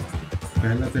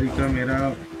पहला तरीका मेरा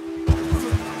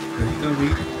भी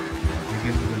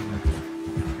लेकिन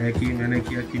है कि मैंने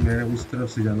किया कि मैंने उस तरफ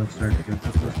से जाना स्टार्ट किया था,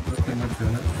 तो उस तरफ से मत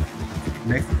जाना,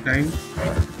 नेक्स्ट टाइम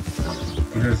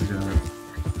इधर से जाना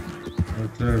और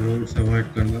थोड़ा रोड से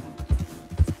अवॉइड करना।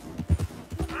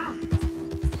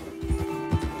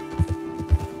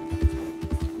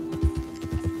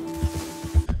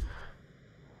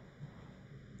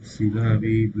 सीधा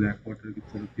अभी ब्लैक वाटर की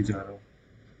तरफ ही जा रहा हूँ,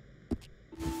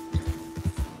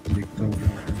 देखता हूँ।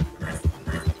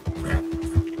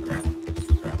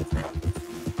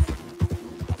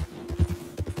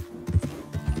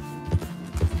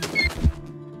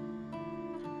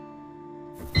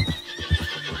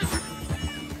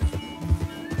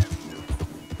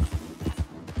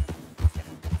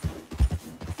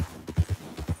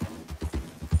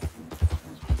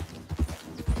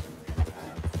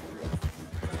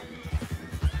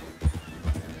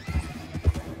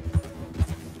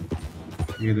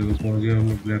 ये देखो पहुंच गया हम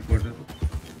लोग ब्लैक वाटर।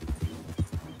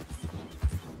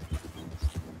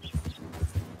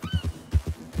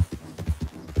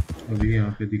 अभी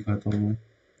यहाँ पे दिखाता हूँ मैं,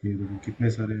 ये देखो कितने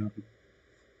सारे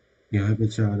यहाँ पे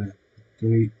 4 है,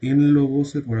 तो इन लोगों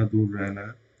से थोड़ा दूर रहना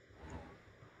है।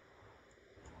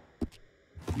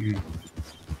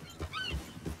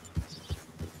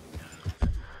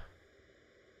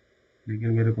 लेकिन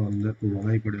मेरे को अंदर तो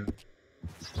जाना ही पड़ेगा।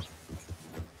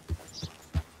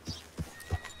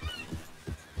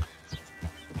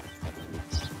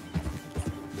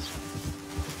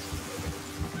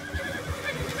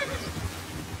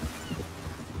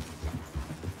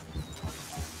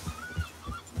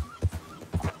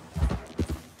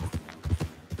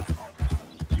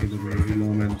 ये तो बड़ी लो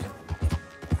मैन था।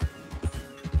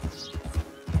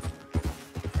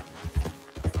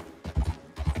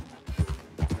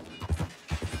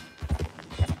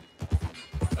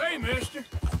 Hey, mister.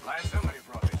 Glad somebody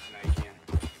brought this snake in.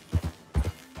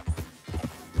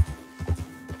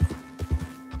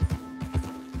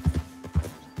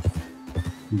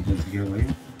 बच गया भाई।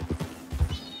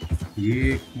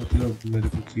 ये मतलब मेरे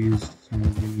को चीज़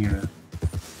समझ में नहीं आया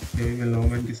कि मैं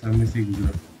लॉमैन के सामने से ही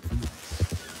गुजरा,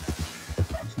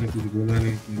 उसने कुछ बोला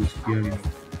नहीं, कुछ किया भी नहीं,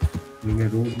 तो मैं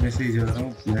रोड में से ही जा रहा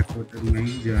हूँ, ब्लैक वाटर में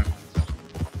ही जा रहा हूँ,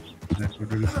 ब्लैक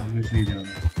वाटर के सामने से ही जा रहा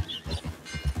हूँ।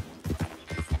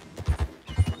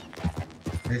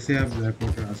 ऐसे आप ब्लैक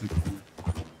वाटर आ सकते हैं,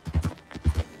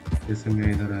 जैसे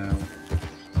मैं इधर आया हूँ,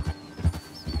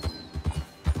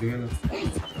 ठीक है ना।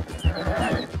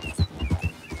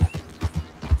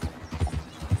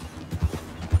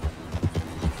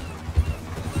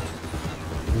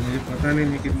 तो मुझे पता नहीं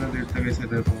मैं कितना देर तक ऐसे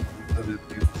रह पाऊँ, कितना देर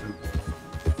तक ऐसे चल पाऊँ,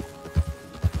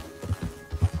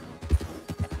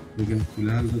 लेकिन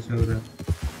फिलहाल तो चल रहा है।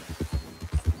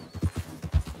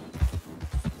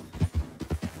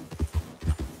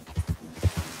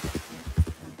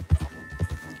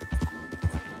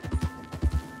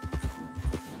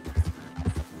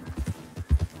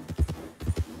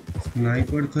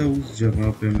 स्नाइपर था उस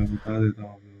जगह पे, मैं बता देता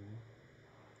हूँ।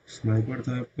 स्नाइपर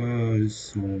था आपका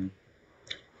इस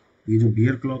ये जो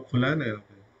बियर क्लॉक खुला है ना, यहाँ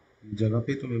पे जगह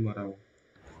पे तो मैं मरा हूँ,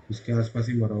 उसके आसपास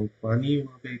ही मरा हूँ। पानी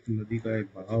वहाँ पे एक नदी का एक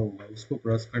बहाव होगा, उसको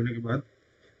क्रॉस करने के बाद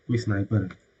कोई स्नाइपर है,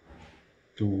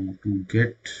 तो to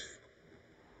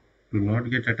not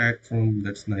gate attack from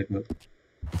that sniper,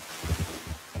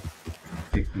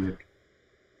 एक मिनट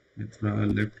मैं थोड़ा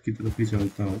लेफ्ट की तरफ ही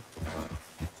चलता हूँ,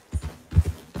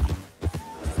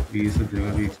 ये सब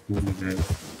जगह भी एक्सप्लोर हो जाएगा।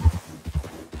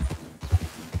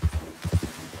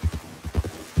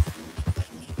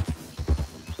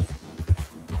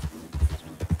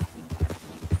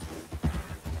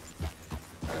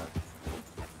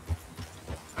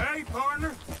 Hey,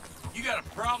 partner. You got a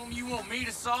problem you want me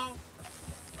to solve?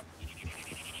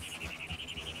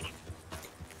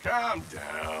 Calm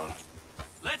down.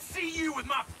 Let's see you with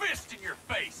my fist in your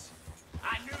face.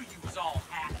 I knew you was all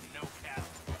hat and no cap.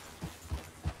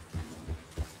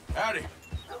 Howdy.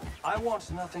 I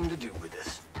want nothing to do with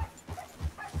this.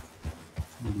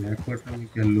 Black water में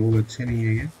क्या लोग अच्छे नहीं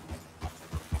है ये?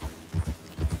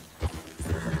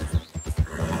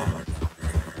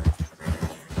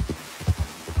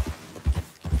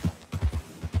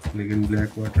 लेकिन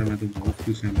black water में तो बहुत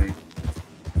कुछ है भाई।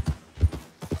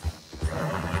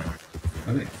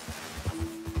 अरे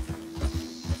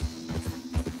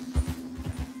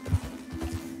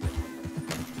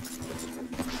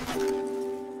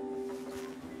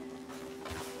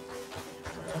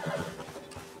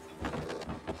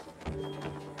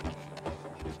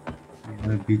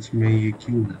यार बीच में ये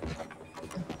क्यों है?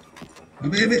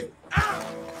 अबे अबे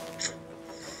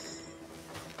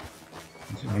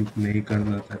जंप नहीं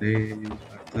करना था रे।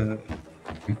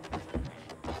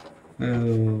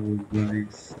 भाई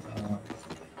साहब,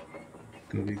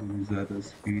 कभी कभी ज्यादा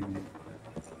स्पीड नहीं होता।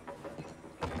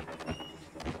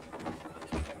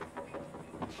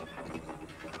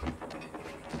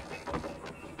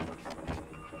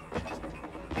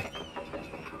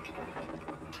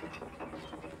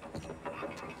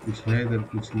 कुछ है इधर?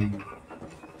 कुछ नहीं है।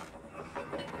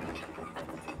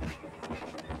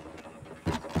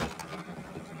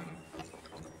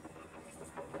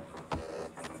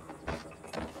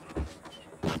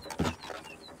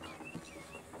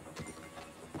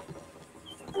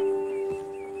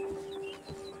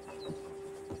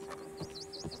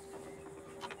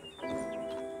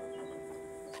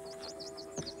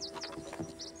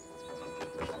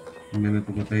 मैंने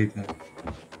तो बताया ही था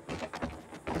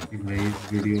कि भाई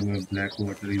इस वीडियो में ब्लैक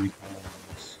वाटर ही दिखाना है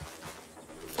बस।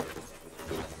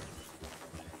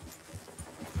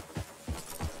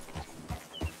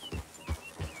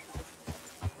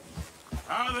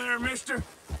 Hi there, mister.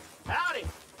 Howdy.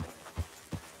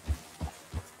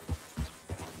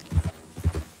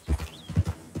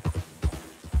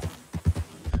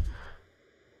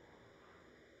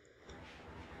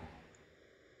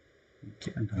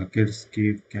 क्या ढाकेर्स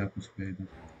केव, क्या कुछ है इधर?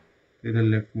 इधर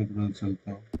लेफ्ट में थोड़ा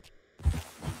चलता हूँ।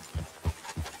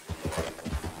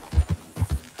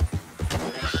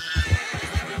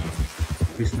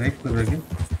 स्नाइप कर रहा है क्या?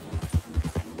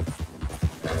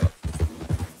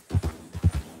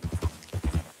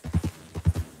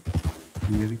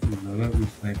 मेरे को लगा कि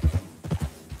स्नाइप कर रहा है।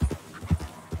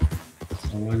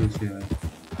 आवाज ऐसे आया।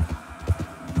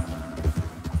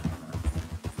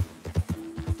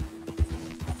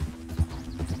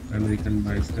 American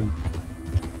bison.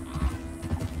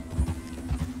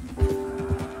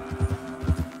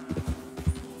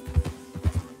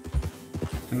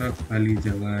 इतना खाली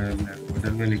जगह है ब्लैक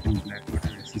वाटर में, लेकिन ब्लैक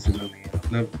वाटर ऐसी जगह नहीं है।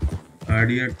 मतलब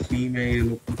RDR 3 में ये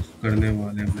लोग कुछ करने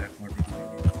वाले हैं ब्लैक वाटर में।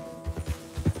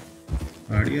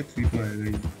 RDR 3 तो आएगा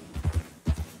ही,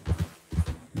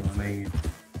 आना ही है।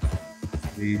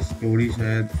 ये स्टोरी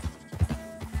शायद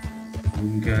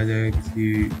घूम के आ जाए किसी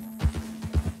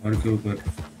और के ऊपर।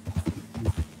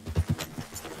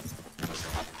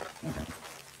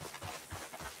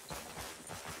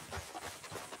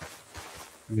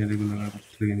 मेरे को लगा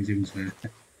पत्थर के नीचे घुस गया,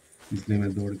 इसलिए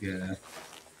मैं दौड़ के आया।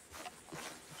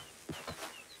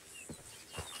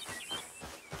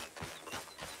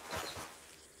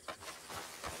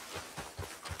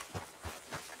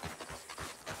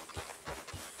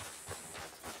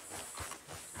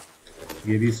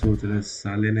 ये भी सोच रहे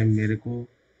साले ने मेरे को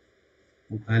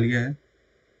उठा लिया है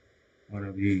और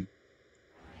अभी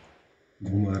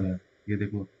घुमा रहा है। ये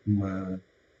देखो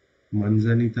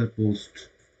मंजनीता पोस्ट।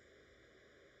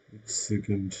 एक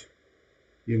सेकंड,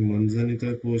 ये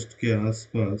मंजनीता पोस्ट के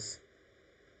आसपास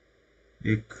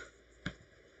एक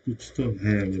कुछ तो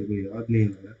है, मेरे को याद नहीं आ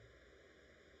रहा।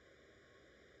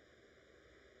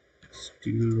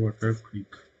 Still water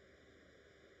creek.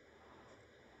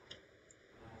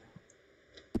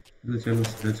 तो चलो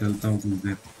सीधा चलता हूँ कुछ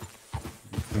देर,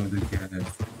 देखता हूँ उधर क्या है।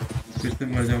 फिर से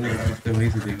मर जाऊंगा तो फिर से वहीं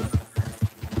से देगा,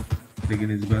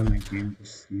 लेकिन इस बार मैं गेम को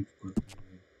सेव करता हूँ।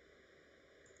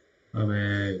 अबे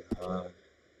यार,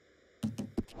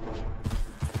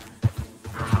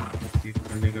 सेव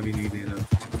करने का भी नहीं दे रहा।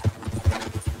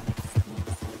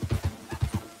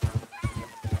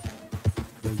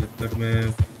 तो जब तक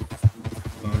मैं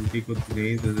बाउंटी को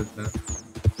नहीं दे देता,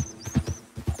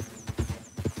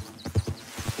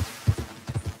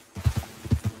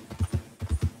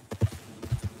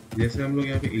 जैसे हम लोग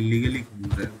यहाँ पे इलीगली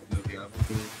घूम रहे हैं, मतलब यहाँ पे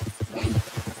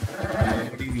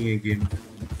तो नहीं है गेम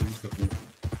घूम सको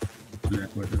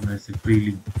ब्लैक वाटर में ऐसे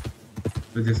फ्रीली।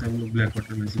 तो जैसे हम लोग ब्लैक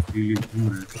वाटर में ऐसे फ्रीली घूम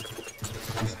रहे हैं,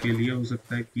 इसके लिए हो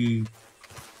सकता है कि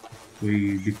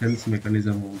कोई डिफेंस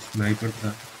मैकेनिज्म हो। स्नाइपर था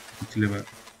पिछले बार,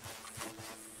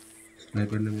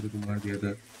 स्नाइपर ने मेरे को मार दिया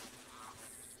था।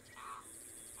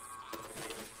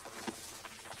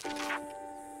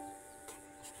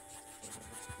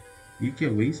 ये क्या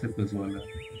वही सर्कस वाला?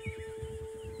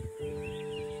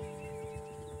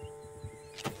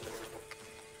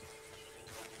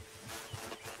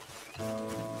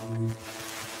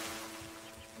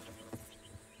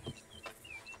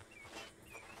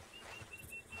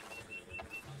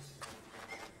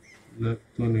 लग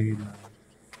तो नहीं रहा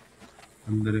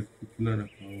अंदर एक पुतला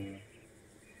रखा हुआ है।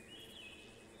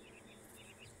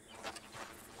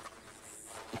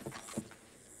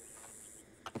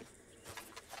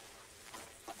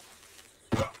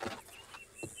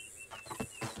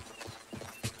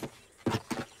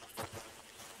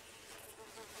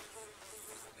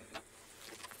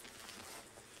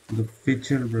 The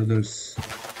Pitcher Brothers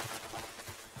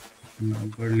नाम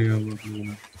पढ़ लिया होगा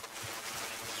तुमने।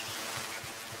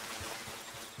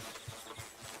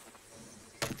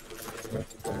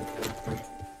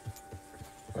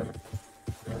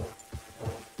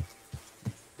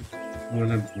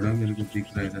 वाला घोड़ा मेरे को दिख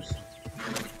रहा है इधर से,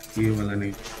 ये वाला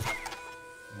नहीं,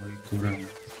 और एक घोड़ा है।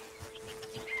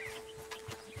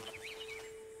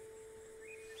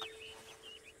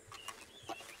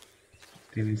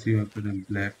 टेनेसी वेपन है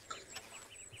ब्लैक,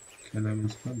 क्या नाम है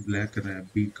इसका, ब्लैक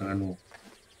रैबी कानो।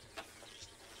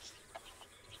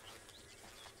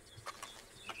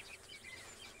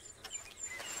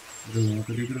 अरे वहाँ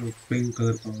पे देख रहे हो पिंक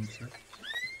कलर का कौन सा,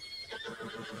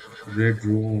 रेड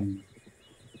रोम।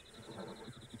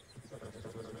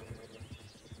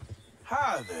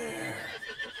 Hi there.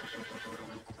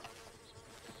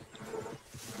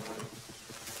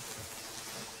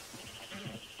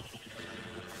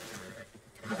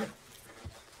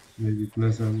 मैं जितना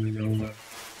सामने जाऊंगा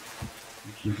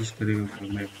कोशिश करेगा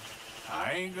करने की।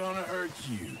 I ain't gonna hurt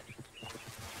you.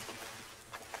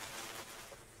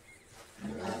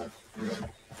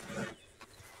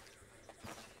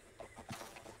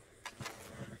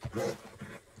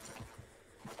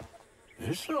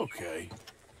 It's okay.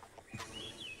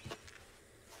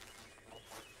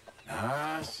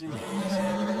 Nice and easy.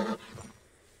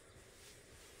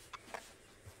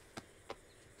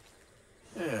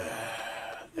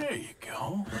 Yeah, there you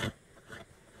go.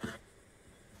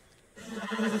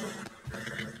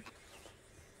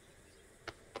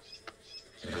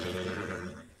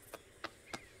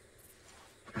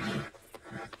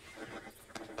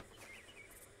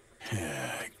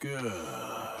 Yeah, good.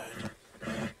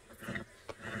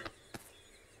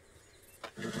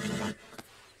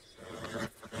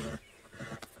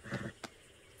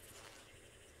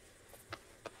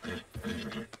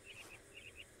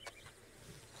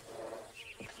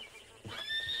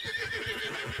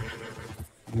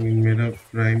 मेरा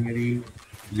प्राइमरी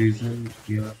रीजन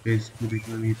यहाँ पे इसको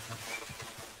दिखना नहीं था,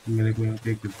 मेरे को यहाँ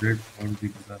पे एक रेड पॉइंट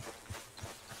दिख रहा था।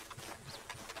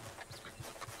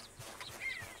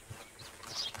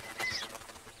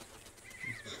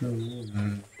 अच्छा वो है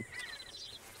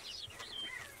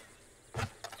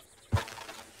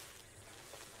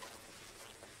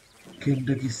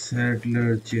Kentucky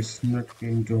Saddler Chestnut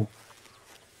Pinto।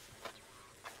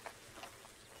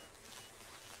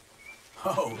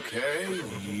 Okay,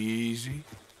 easy.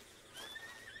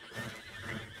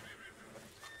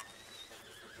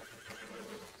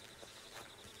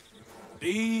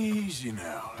 Easy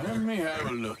now. Let me have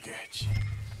a look at you.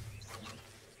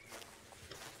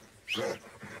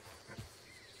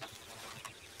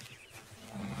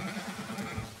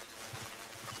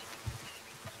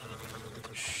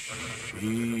 Shh,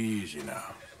 easy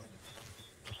now.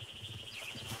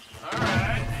 All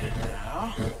right,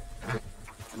 now.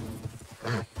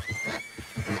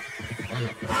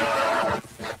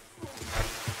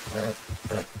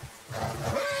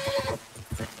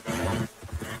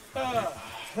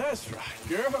 That's right,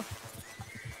 girl.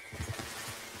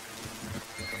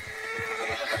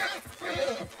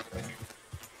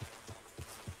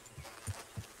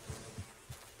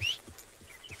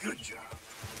 Good job.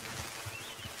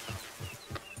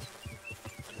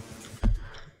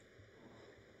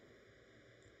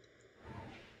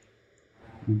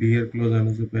 Beer close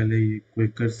आने से पहले ये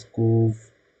क्विकर्स कोव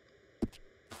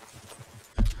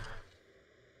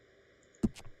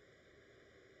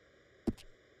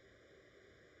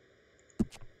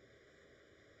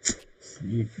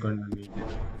ये करना नहीं है,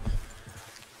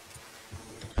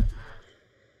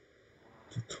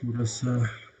 तो थोड़ा सा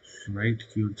राइट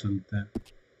की ओर चलता है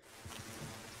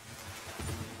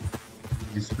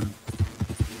इस तरह।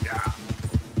 Yeah.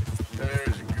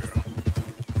 There's a girl.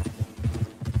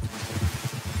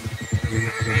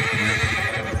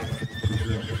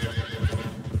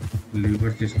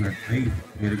 Liver chestnut भाई,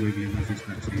 मेरे को एक लीवर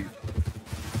चेस्टनट चाहिए।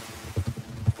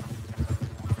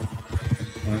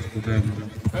 पास पता है मुझे।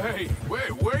 Hey,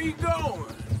 wait, where you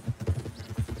going?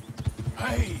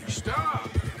 Hey, stop.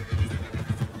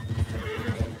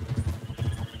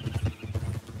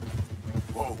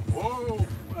 Whoa, whoa,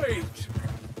 wait.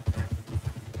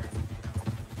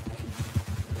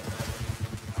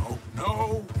 No, no,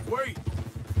 wait.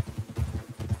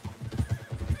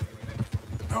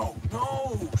 No, no,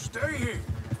 stay here.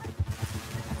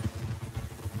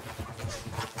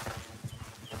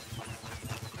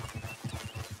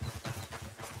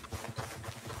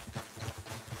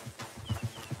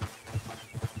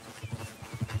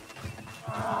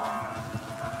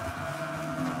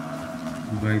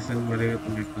 Bison मरेगा तो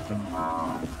मैं खत्म।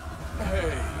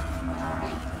 Hey!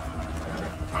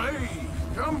 Hey!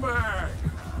 Come back!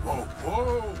 Whoa, whoa!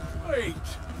 Wait!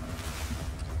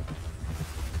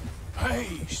 Hey!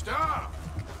 Stop!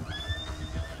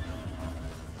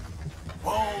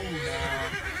 Whoa now!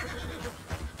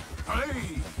 Hey!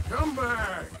 Come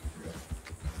back!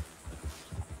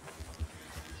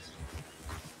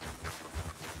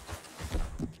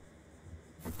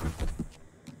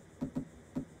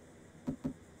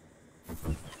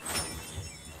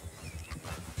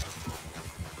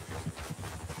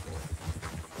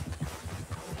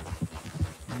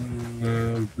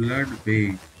 Blood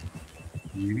bag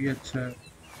ये भी अच्छा है,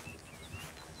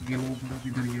 लेकिन वो थोड़ा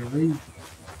किधर गया भाई,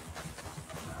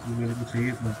 ये मेरे को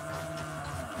चाहिए था।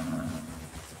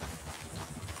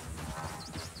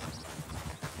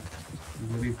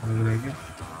 इधर ही भाग रहा है क्या?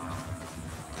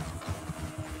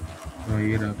 हाँ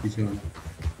ये रहा पीछे वाला।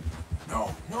 No,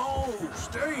 no!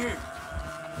 Stay here!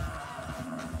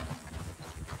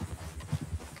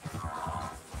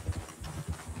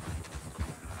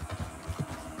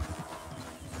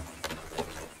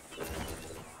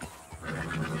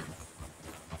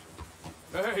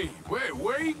 Hey,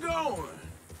 where you going?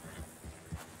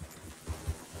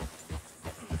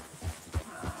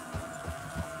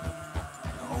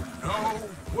 No, no,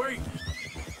 wait!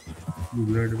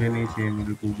 Blood में नहीं चाहिए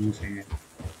मेरे को, वो चाहिए।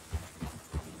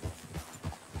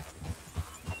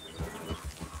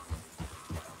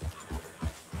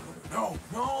 No,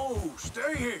 no,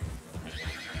 stay here!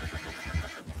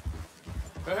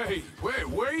 Hey,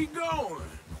 where you going?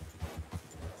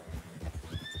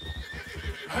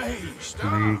 Hey, भाई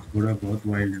stop! घोड़ा बहुत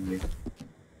वाइल्ड है भाई,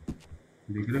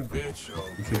 देख रहे हो It's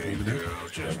इसे okay, भाग रहा है। girl,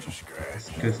 just a scratch.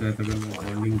 इसके साथ अगर मैं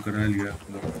बॉन्डिंग करा लिया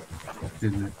तो अच्छे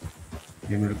से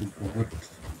ये मेरे को बहुत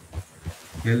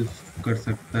हेल्प कर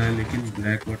सकता है, लेकिन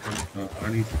ब्लैक वाटर आ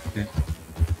नहीं सकते।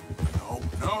 No,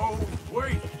 no,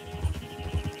 wait!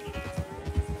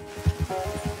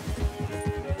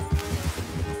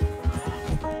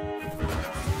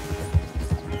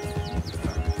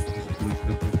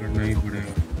 इसको पकड़ना ही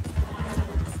पड़ेगा।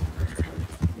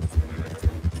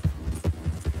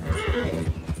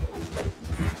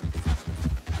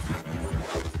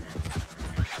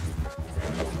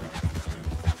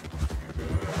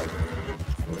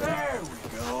 There we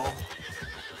go.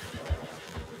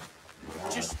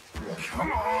 Just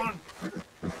come on.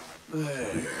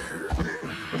 There.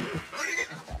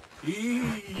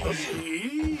 Easy,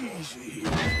 easy.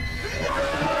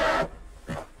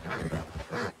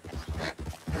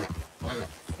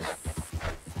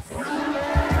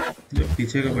 जब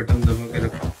पीछे का बटन दबा के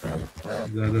रखो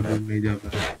ज्यादा दूर नहीं जा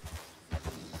पाए।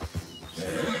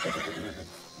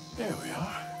 There we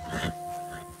are.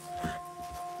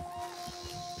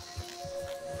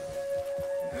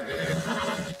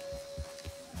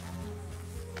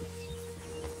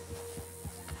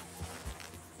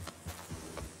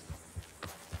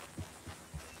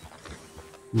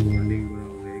 मॉर्निंग में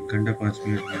हो गया 1 घंटा 5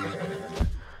 मिनट में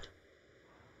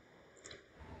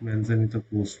मैंने नहीं तो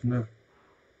पोस्ट ना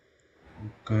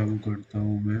काम करता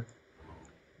हूँ मैं,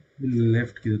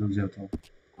 लेफ्ट की तरफ जाता हूँ,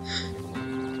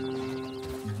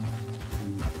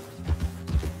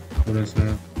 थोड़ा सा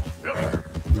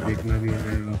देखना भी हो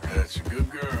जाएगा, That's a good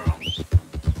girl.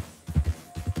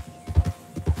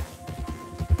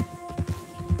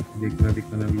 देखना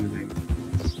दिखाना भी हो जाएगा।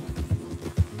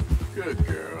 Good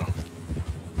girl.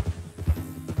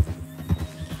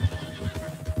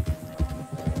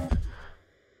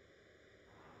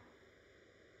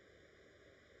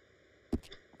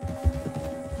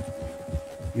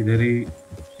 इधर ही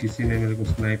किसी ने मेरे को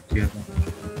स्नाइप किया था।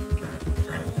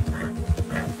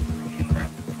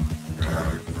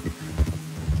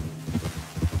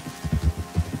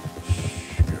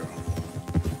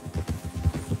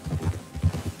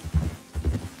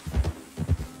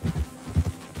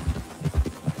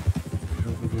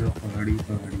 पूरा पहाड़ी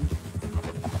पहाड़ी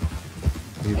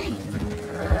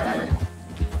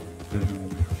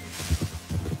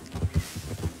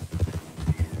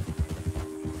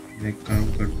मैं एक काम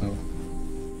करता हूँ,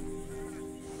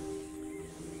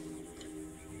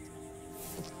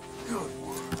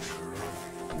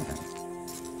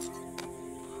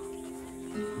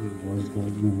 बॉस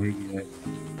बहुत गुम हो गया है।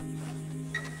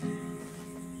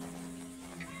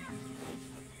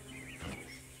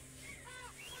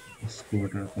 इसको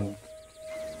हटाता हूँ।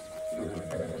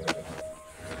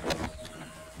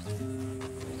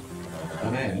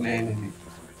 अरे नहीं नहीं नहीं,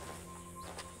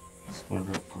 इसको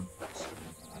रखो।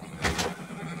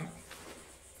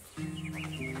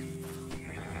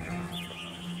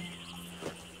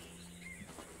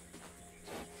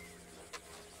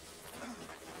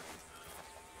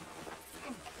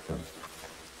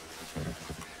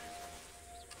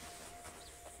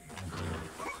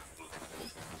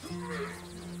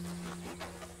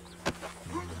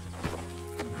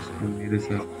 मेरे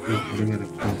साथ तो घोड़े में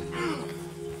रखता हूँ।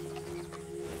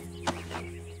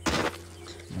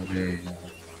 अरे यार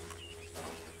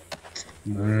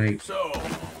नहीं। So,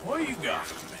 what do you got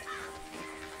for me?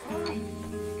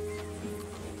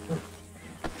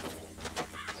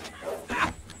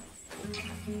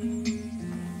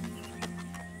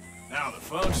 Now the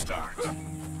fun starts.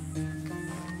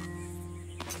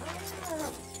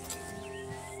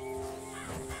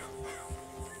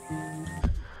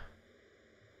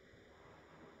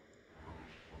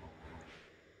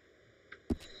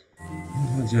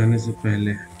 वहाँ जाने से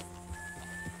पहले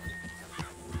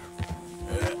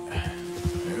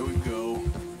There we go.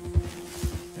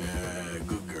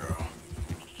 Good girl.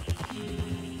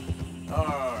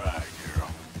 All right, girl.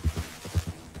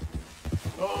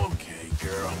 Okay,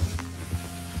 girl.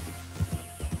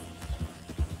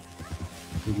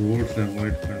 Road से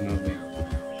अवॉइड करना भी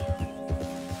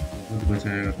बहुत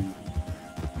बचाएगा तुमको,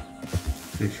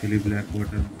 स्पेशली ब्लैक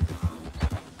वाटर।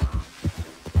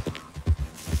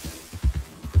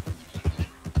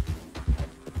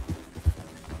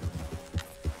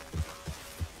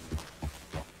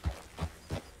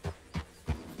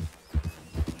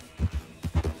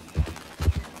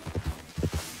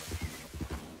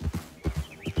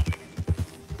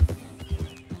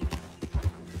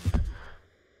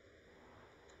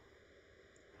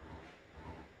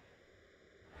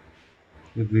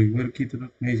 रिवर की तरफ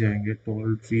नहीं जाएंगे,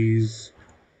 टॉल ट्रीज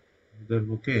उधर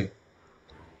होके तो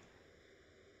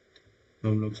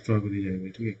हम लोग स्ट्रॉबेरी जाएंगे।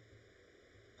 ठीक है,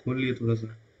 खोल लिए थोड़ा सा।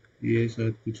 ये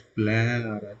शायद कुछ प्लान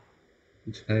आ रहा है,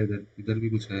 कुछ है इधर, इधर भी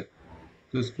कुछ है।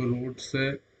 तो इसको रोड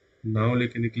से नाव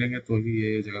लेके निकलेंगे तो ही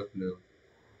ये जगह खुलेगा,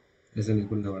 ऐसे नहीं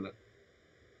खुलने वाला।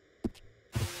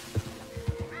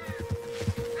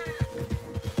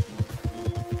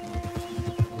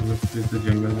 हम लोग फिर से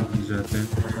जंगल में घुस जाते हैं।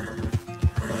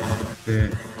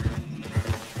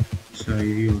 अच्छा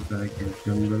यही होता है कि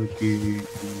जंगल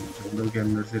के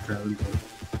अंदर से ट्रैवल करो।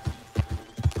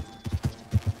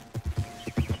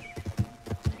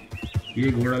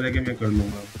 ये घोड़ा लेके मैं कर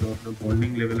लूँगा, तो अपना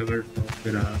बॉन्डिंग लेवल अगर टॉप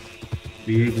पे रहा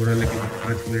तो ये घोड़ा लेके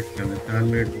 5 मिनट क्या, मैं 4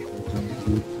 मिनट नहीं पहुँचा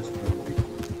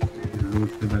रोड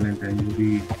पे वैलेंटाइन जो भी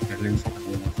बैलेंस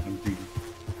समथिंग।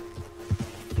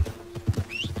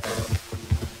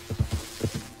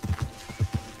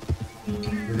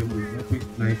 मेरे बोलना कोई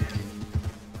स्नाइप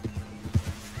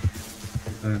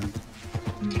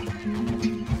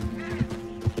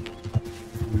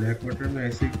ब्लैक वाटर में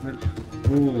ऐसे ही कर।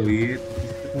 ओ ये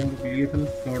इससे हम लोग लिए था ना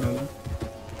 $100,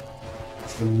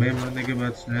 तो मैं मरने के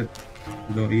बाद शायद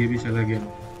ये भी चला गया,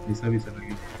 ऐसा भी चला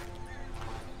गया।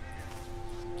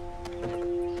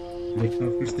 देखता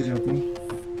हूँ, फिर से जाता हूँ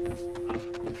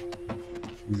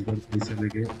इस बार पैसे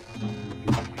लेके।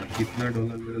 कितना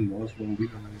डॉलर मेरा लॉस हो भी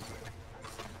करना है।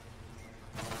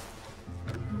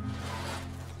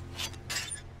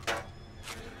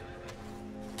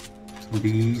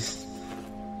 20,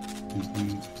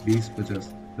 50,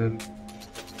 70,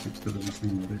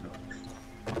 90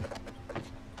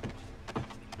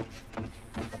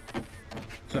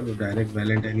 चलो डायरेक्ट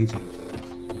वैलेंटाइन ही चलो,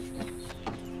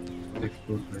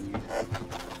 एक्सप्लोर करेंगे।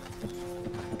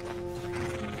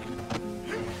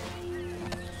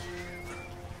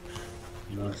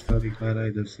 रास्ता दिखा रहा है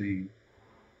इधर से ही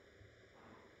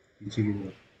पीछे की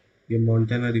तरफ। ये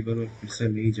मोंटेना रिवर में फिर से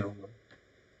नहीं जाऊंगा,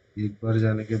 एक बार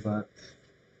जाने के बाद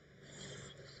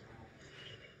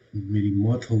मेरी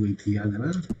मौत हो गई थी, याद है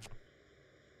ना।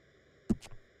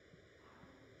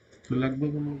 तो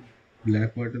लगभग हम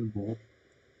ब्लैक वाटर बहुत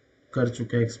कर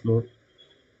चुके हैं एक्सप्लोर,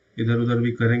 इधर उधर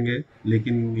भी करेंगे।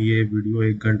 लेकिन ये वीडियो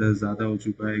 1 घंटा ज़्यादा हो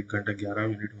चुका है, 1 घंटा 11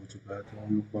 मिनट हो चुका है। तो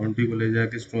हम लोग बाउंड्री को ले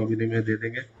जाके स्ट्रॉबेरी में दे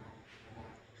देंगे,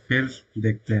 फिर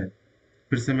देखते हैं।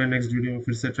 फिर से मैं नेक्स्ट वीडियो में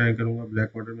फिर से ट्राई करूँगा,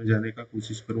 ब्लैक वाटर में जाने का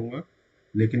कोशिश करूँगा,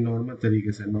 लेकिन नॉर्मल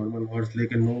तरीके से, नॉर्मल हॉर्स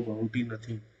लेके, नो बाउंड्री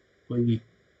नथिंग,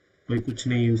 कोई कुछ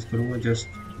नहीं यूज़ करूँगा, जस्ट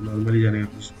नॉर्मली जाने का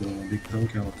कोशिश करूँगा। देखता हूँ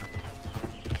क्या होता है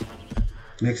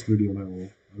नेक्स्ट वीडियो में, वो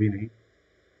अभी नहीं।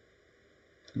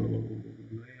 तो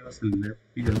मैं यहाँ से लेफ्ट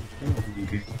भी जा सकता हूँ,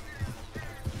 ठीक है।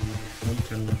 हम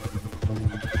चलना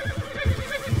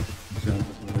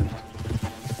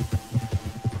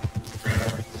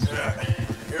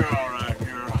You're all right,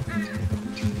 girl.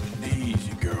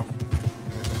 Easy, girl.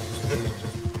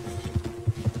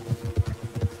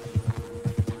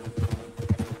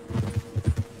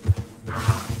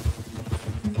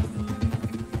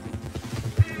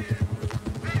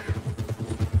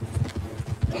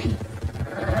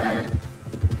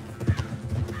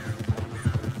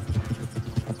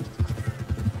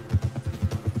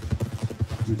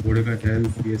 घोड़े का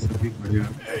हेल्थ ये सब भी बढ़िया।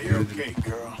 Hey, you're okay,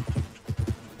 girl.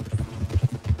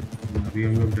 अभी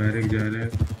हम लोग डायरेक्ट जा रहे हैं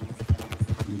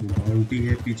बाउंटी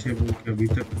है पीछे बोल के अभी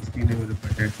तक किसी ने मेरे को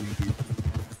अटैक नहीं किया।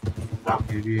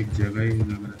 ये भी एक जगह ही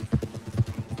लग रहा है।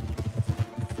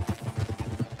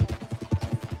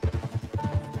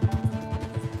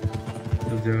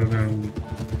 उस जगह में आऊँगा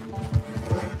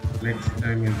नेक्स्ट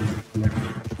टाइम या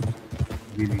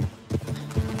अभी नहीं।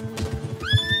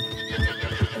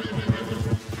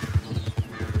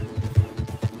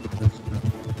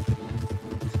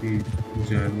 किसी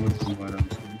जानवर को मारा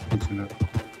कुछ ना।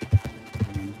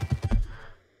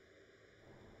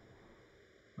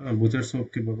 हाँ बुचर शॉप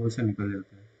के बगल से निकल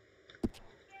जाता है।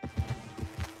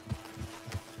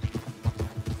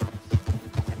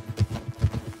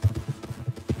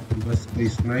 बस कोई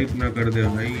स्नाइप ना कर दे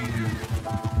भाई।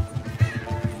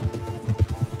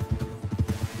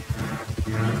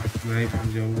 यार स्नाइप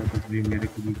हो जाऊंगा तो भी मेरे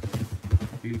को भी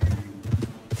फील करूंगा,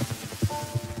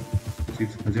 चीज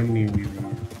हजम नहीं होगी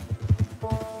भाई।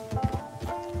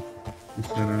 इस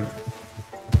तरह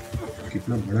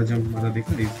कितना बड़ा जंप मारा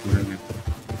देखा इस पूरे में।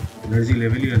 एनर्जी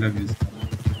लेवल ही अलग है इसका।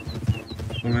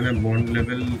 तो मैंने बॉन्ड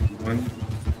लेवल 1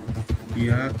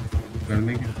 किया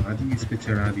करने के बाद ही इस पे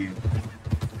चढ़ा दिया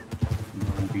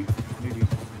बाउंड्री।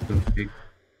 तो एक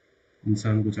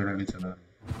इंसान को चढ़ा के चला रहा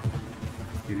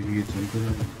फिर भी ये चलते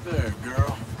ना।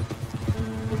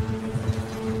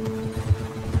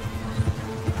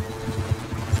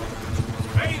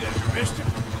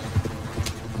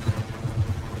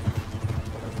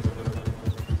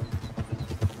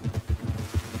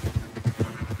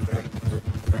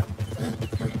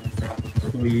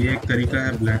 तो ये एक तरीका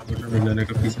है ब्लैक वाटर में जाने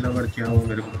का। पिछला बार क्या हुआ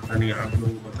मेरे को पता नहीं, आप लोगों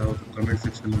को बताओ तो कमेंट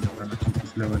सेक्शन में बताना कि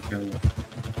पिछला बार क्या हुआ।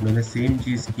 मैंने सेम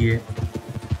चीज़ की है,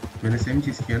 मैंने सेम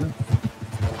चीज़ किया ना।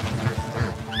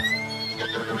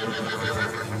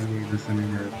 इधर से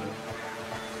नहीं जाता,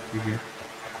 ठीक है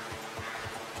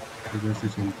इधर से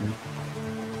चलते हैं।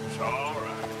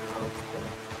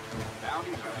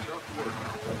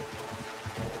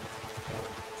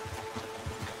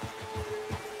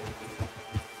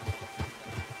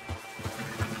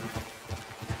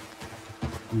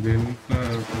 गेम का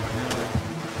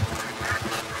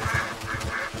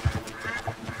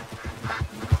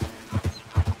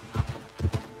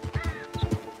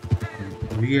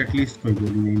अभी एटलीस्ट कोई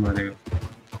गोली नहीं मारेगा।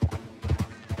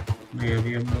 नहीं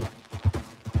अभी हम लोग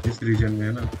इस रीजन में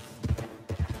है ना,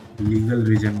 लीगल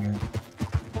रीजन में है।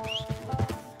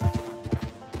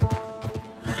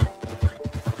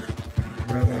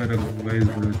 थोड़ा सा मेरा घूंगा इस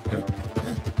बड़ा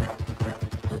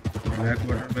ब्लैक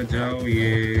वाटर में जाओ। ये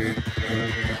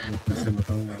थोड़ा सा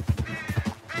बताऊंगा आपको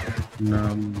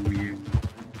नाम।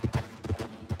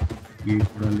 ये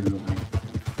थोड़ा ले लो भाई।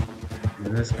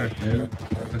 मेरा इसका हेल्थ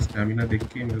का स्टैमिना देख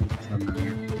के मेरे को पसंद आ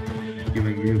गया कि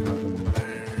भाई ये भागूंगा।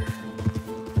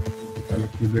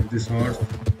 You get this horse,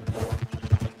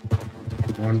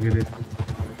 go on with it,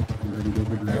 and then go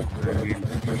to black again.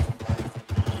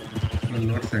 I'm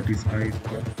not satisfied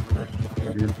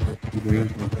with going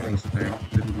for the first time,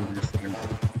 then go to the second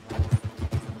time.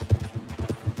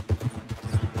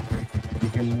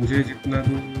 क्योंकि मुझे जितना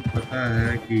दूर पता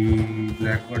है कि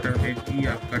ब्लैक वाटर में भी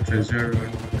आपका ट्रेजर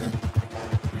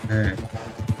है,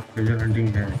 ट्रेजर हंटिंग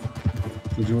है।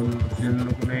 तो जो जिन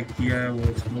लोगों ने किया है वो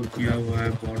एक्सप्लोर किया हुआ है,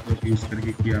 बॉट यूज़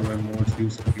करके किया हुआ है, मॉड्स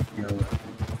यूज़ करके किया हुआ है।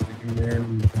 लेकिन मैं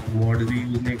मॉड भी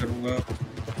यूज़ नहीं करूँगा,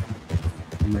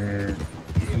 मैं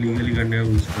लीगली करने का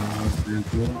यूज़ करूँगा।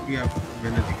 जो भी आपको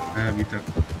मैंने दिखाया अभी तक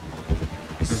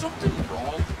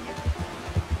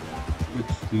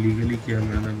कुछ लीगली किया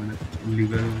मैंने कुछ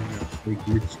इलीगल कोई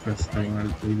ग्लिच का इस्तेमाल,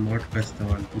 कोई मॉड का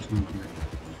इस्तेमाल कुछ नहीं किया।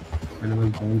 मैंने बस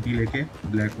बाउंटी लेके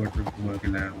ब्लैक वाटर घुमा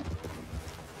के लाया हूँ।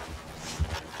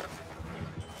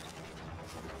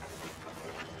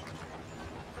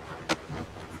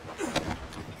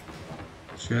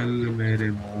 चल मेरे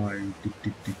भाई, टिक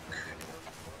टिक टिक,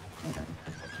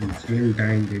 jail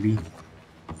time baby.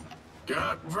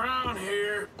 Got Brown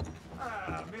here.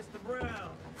 Ah, Mr. Brown.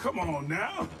 Come on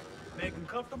now. Make him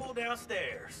comfortable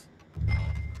downstairs.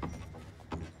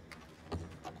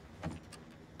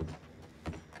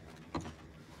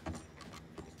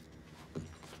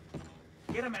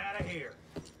 Get him out of here.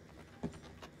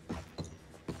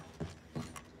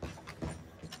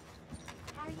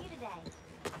 How are you today?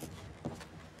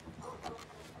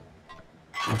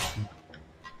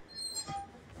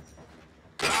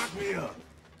 Lock me up.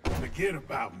 Forget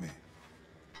about me.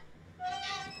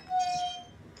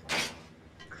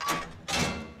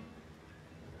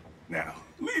 Now,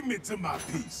 leave me to my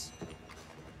peace.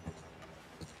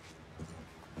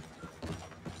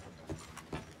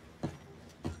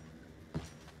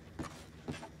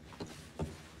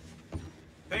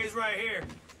 Pays right here.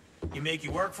 He make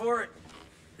you work for it?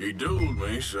 He dueled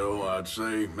me, so I'd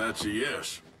say that's a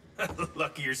yes.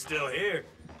 Lucky you're still here.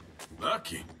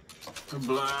 Lucky.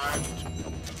 Obliged.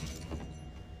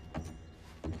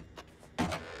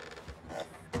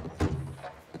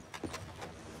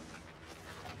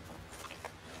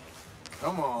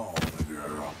 Come on,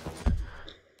 girl.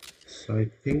 So I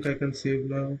think I can save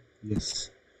now.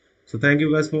 Yes. So thank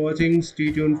you guys for watching.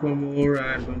 Stay tuned for more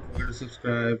and don't forget to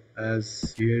subscribe.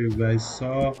 As here you guys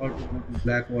saw how to go to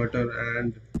Blackwater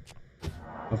and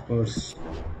of course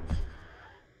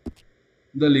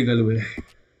the legal way.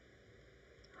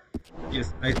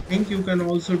 Yes, I think you can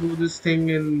also do this thing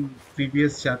in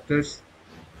previous chapters.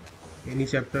 Any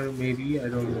chapter maybe, I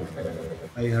don't know.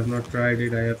 I have not tried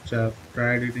it. I have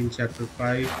tried it in chapter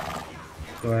 5.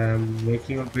 So I am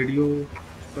making a video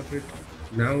of it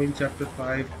now in chapter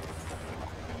 5.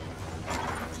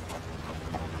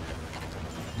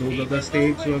 Those other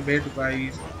states were made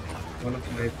by one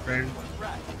of my friend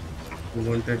who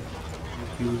wanted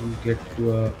to get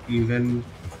to a even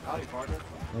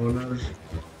honor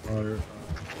or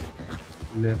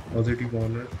in a positive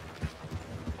honor.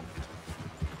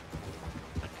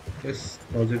 This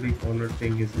positive honor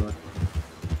thing is not.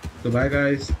 So bye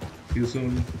guys. See you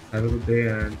soon. Have a good day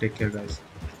and take care guys.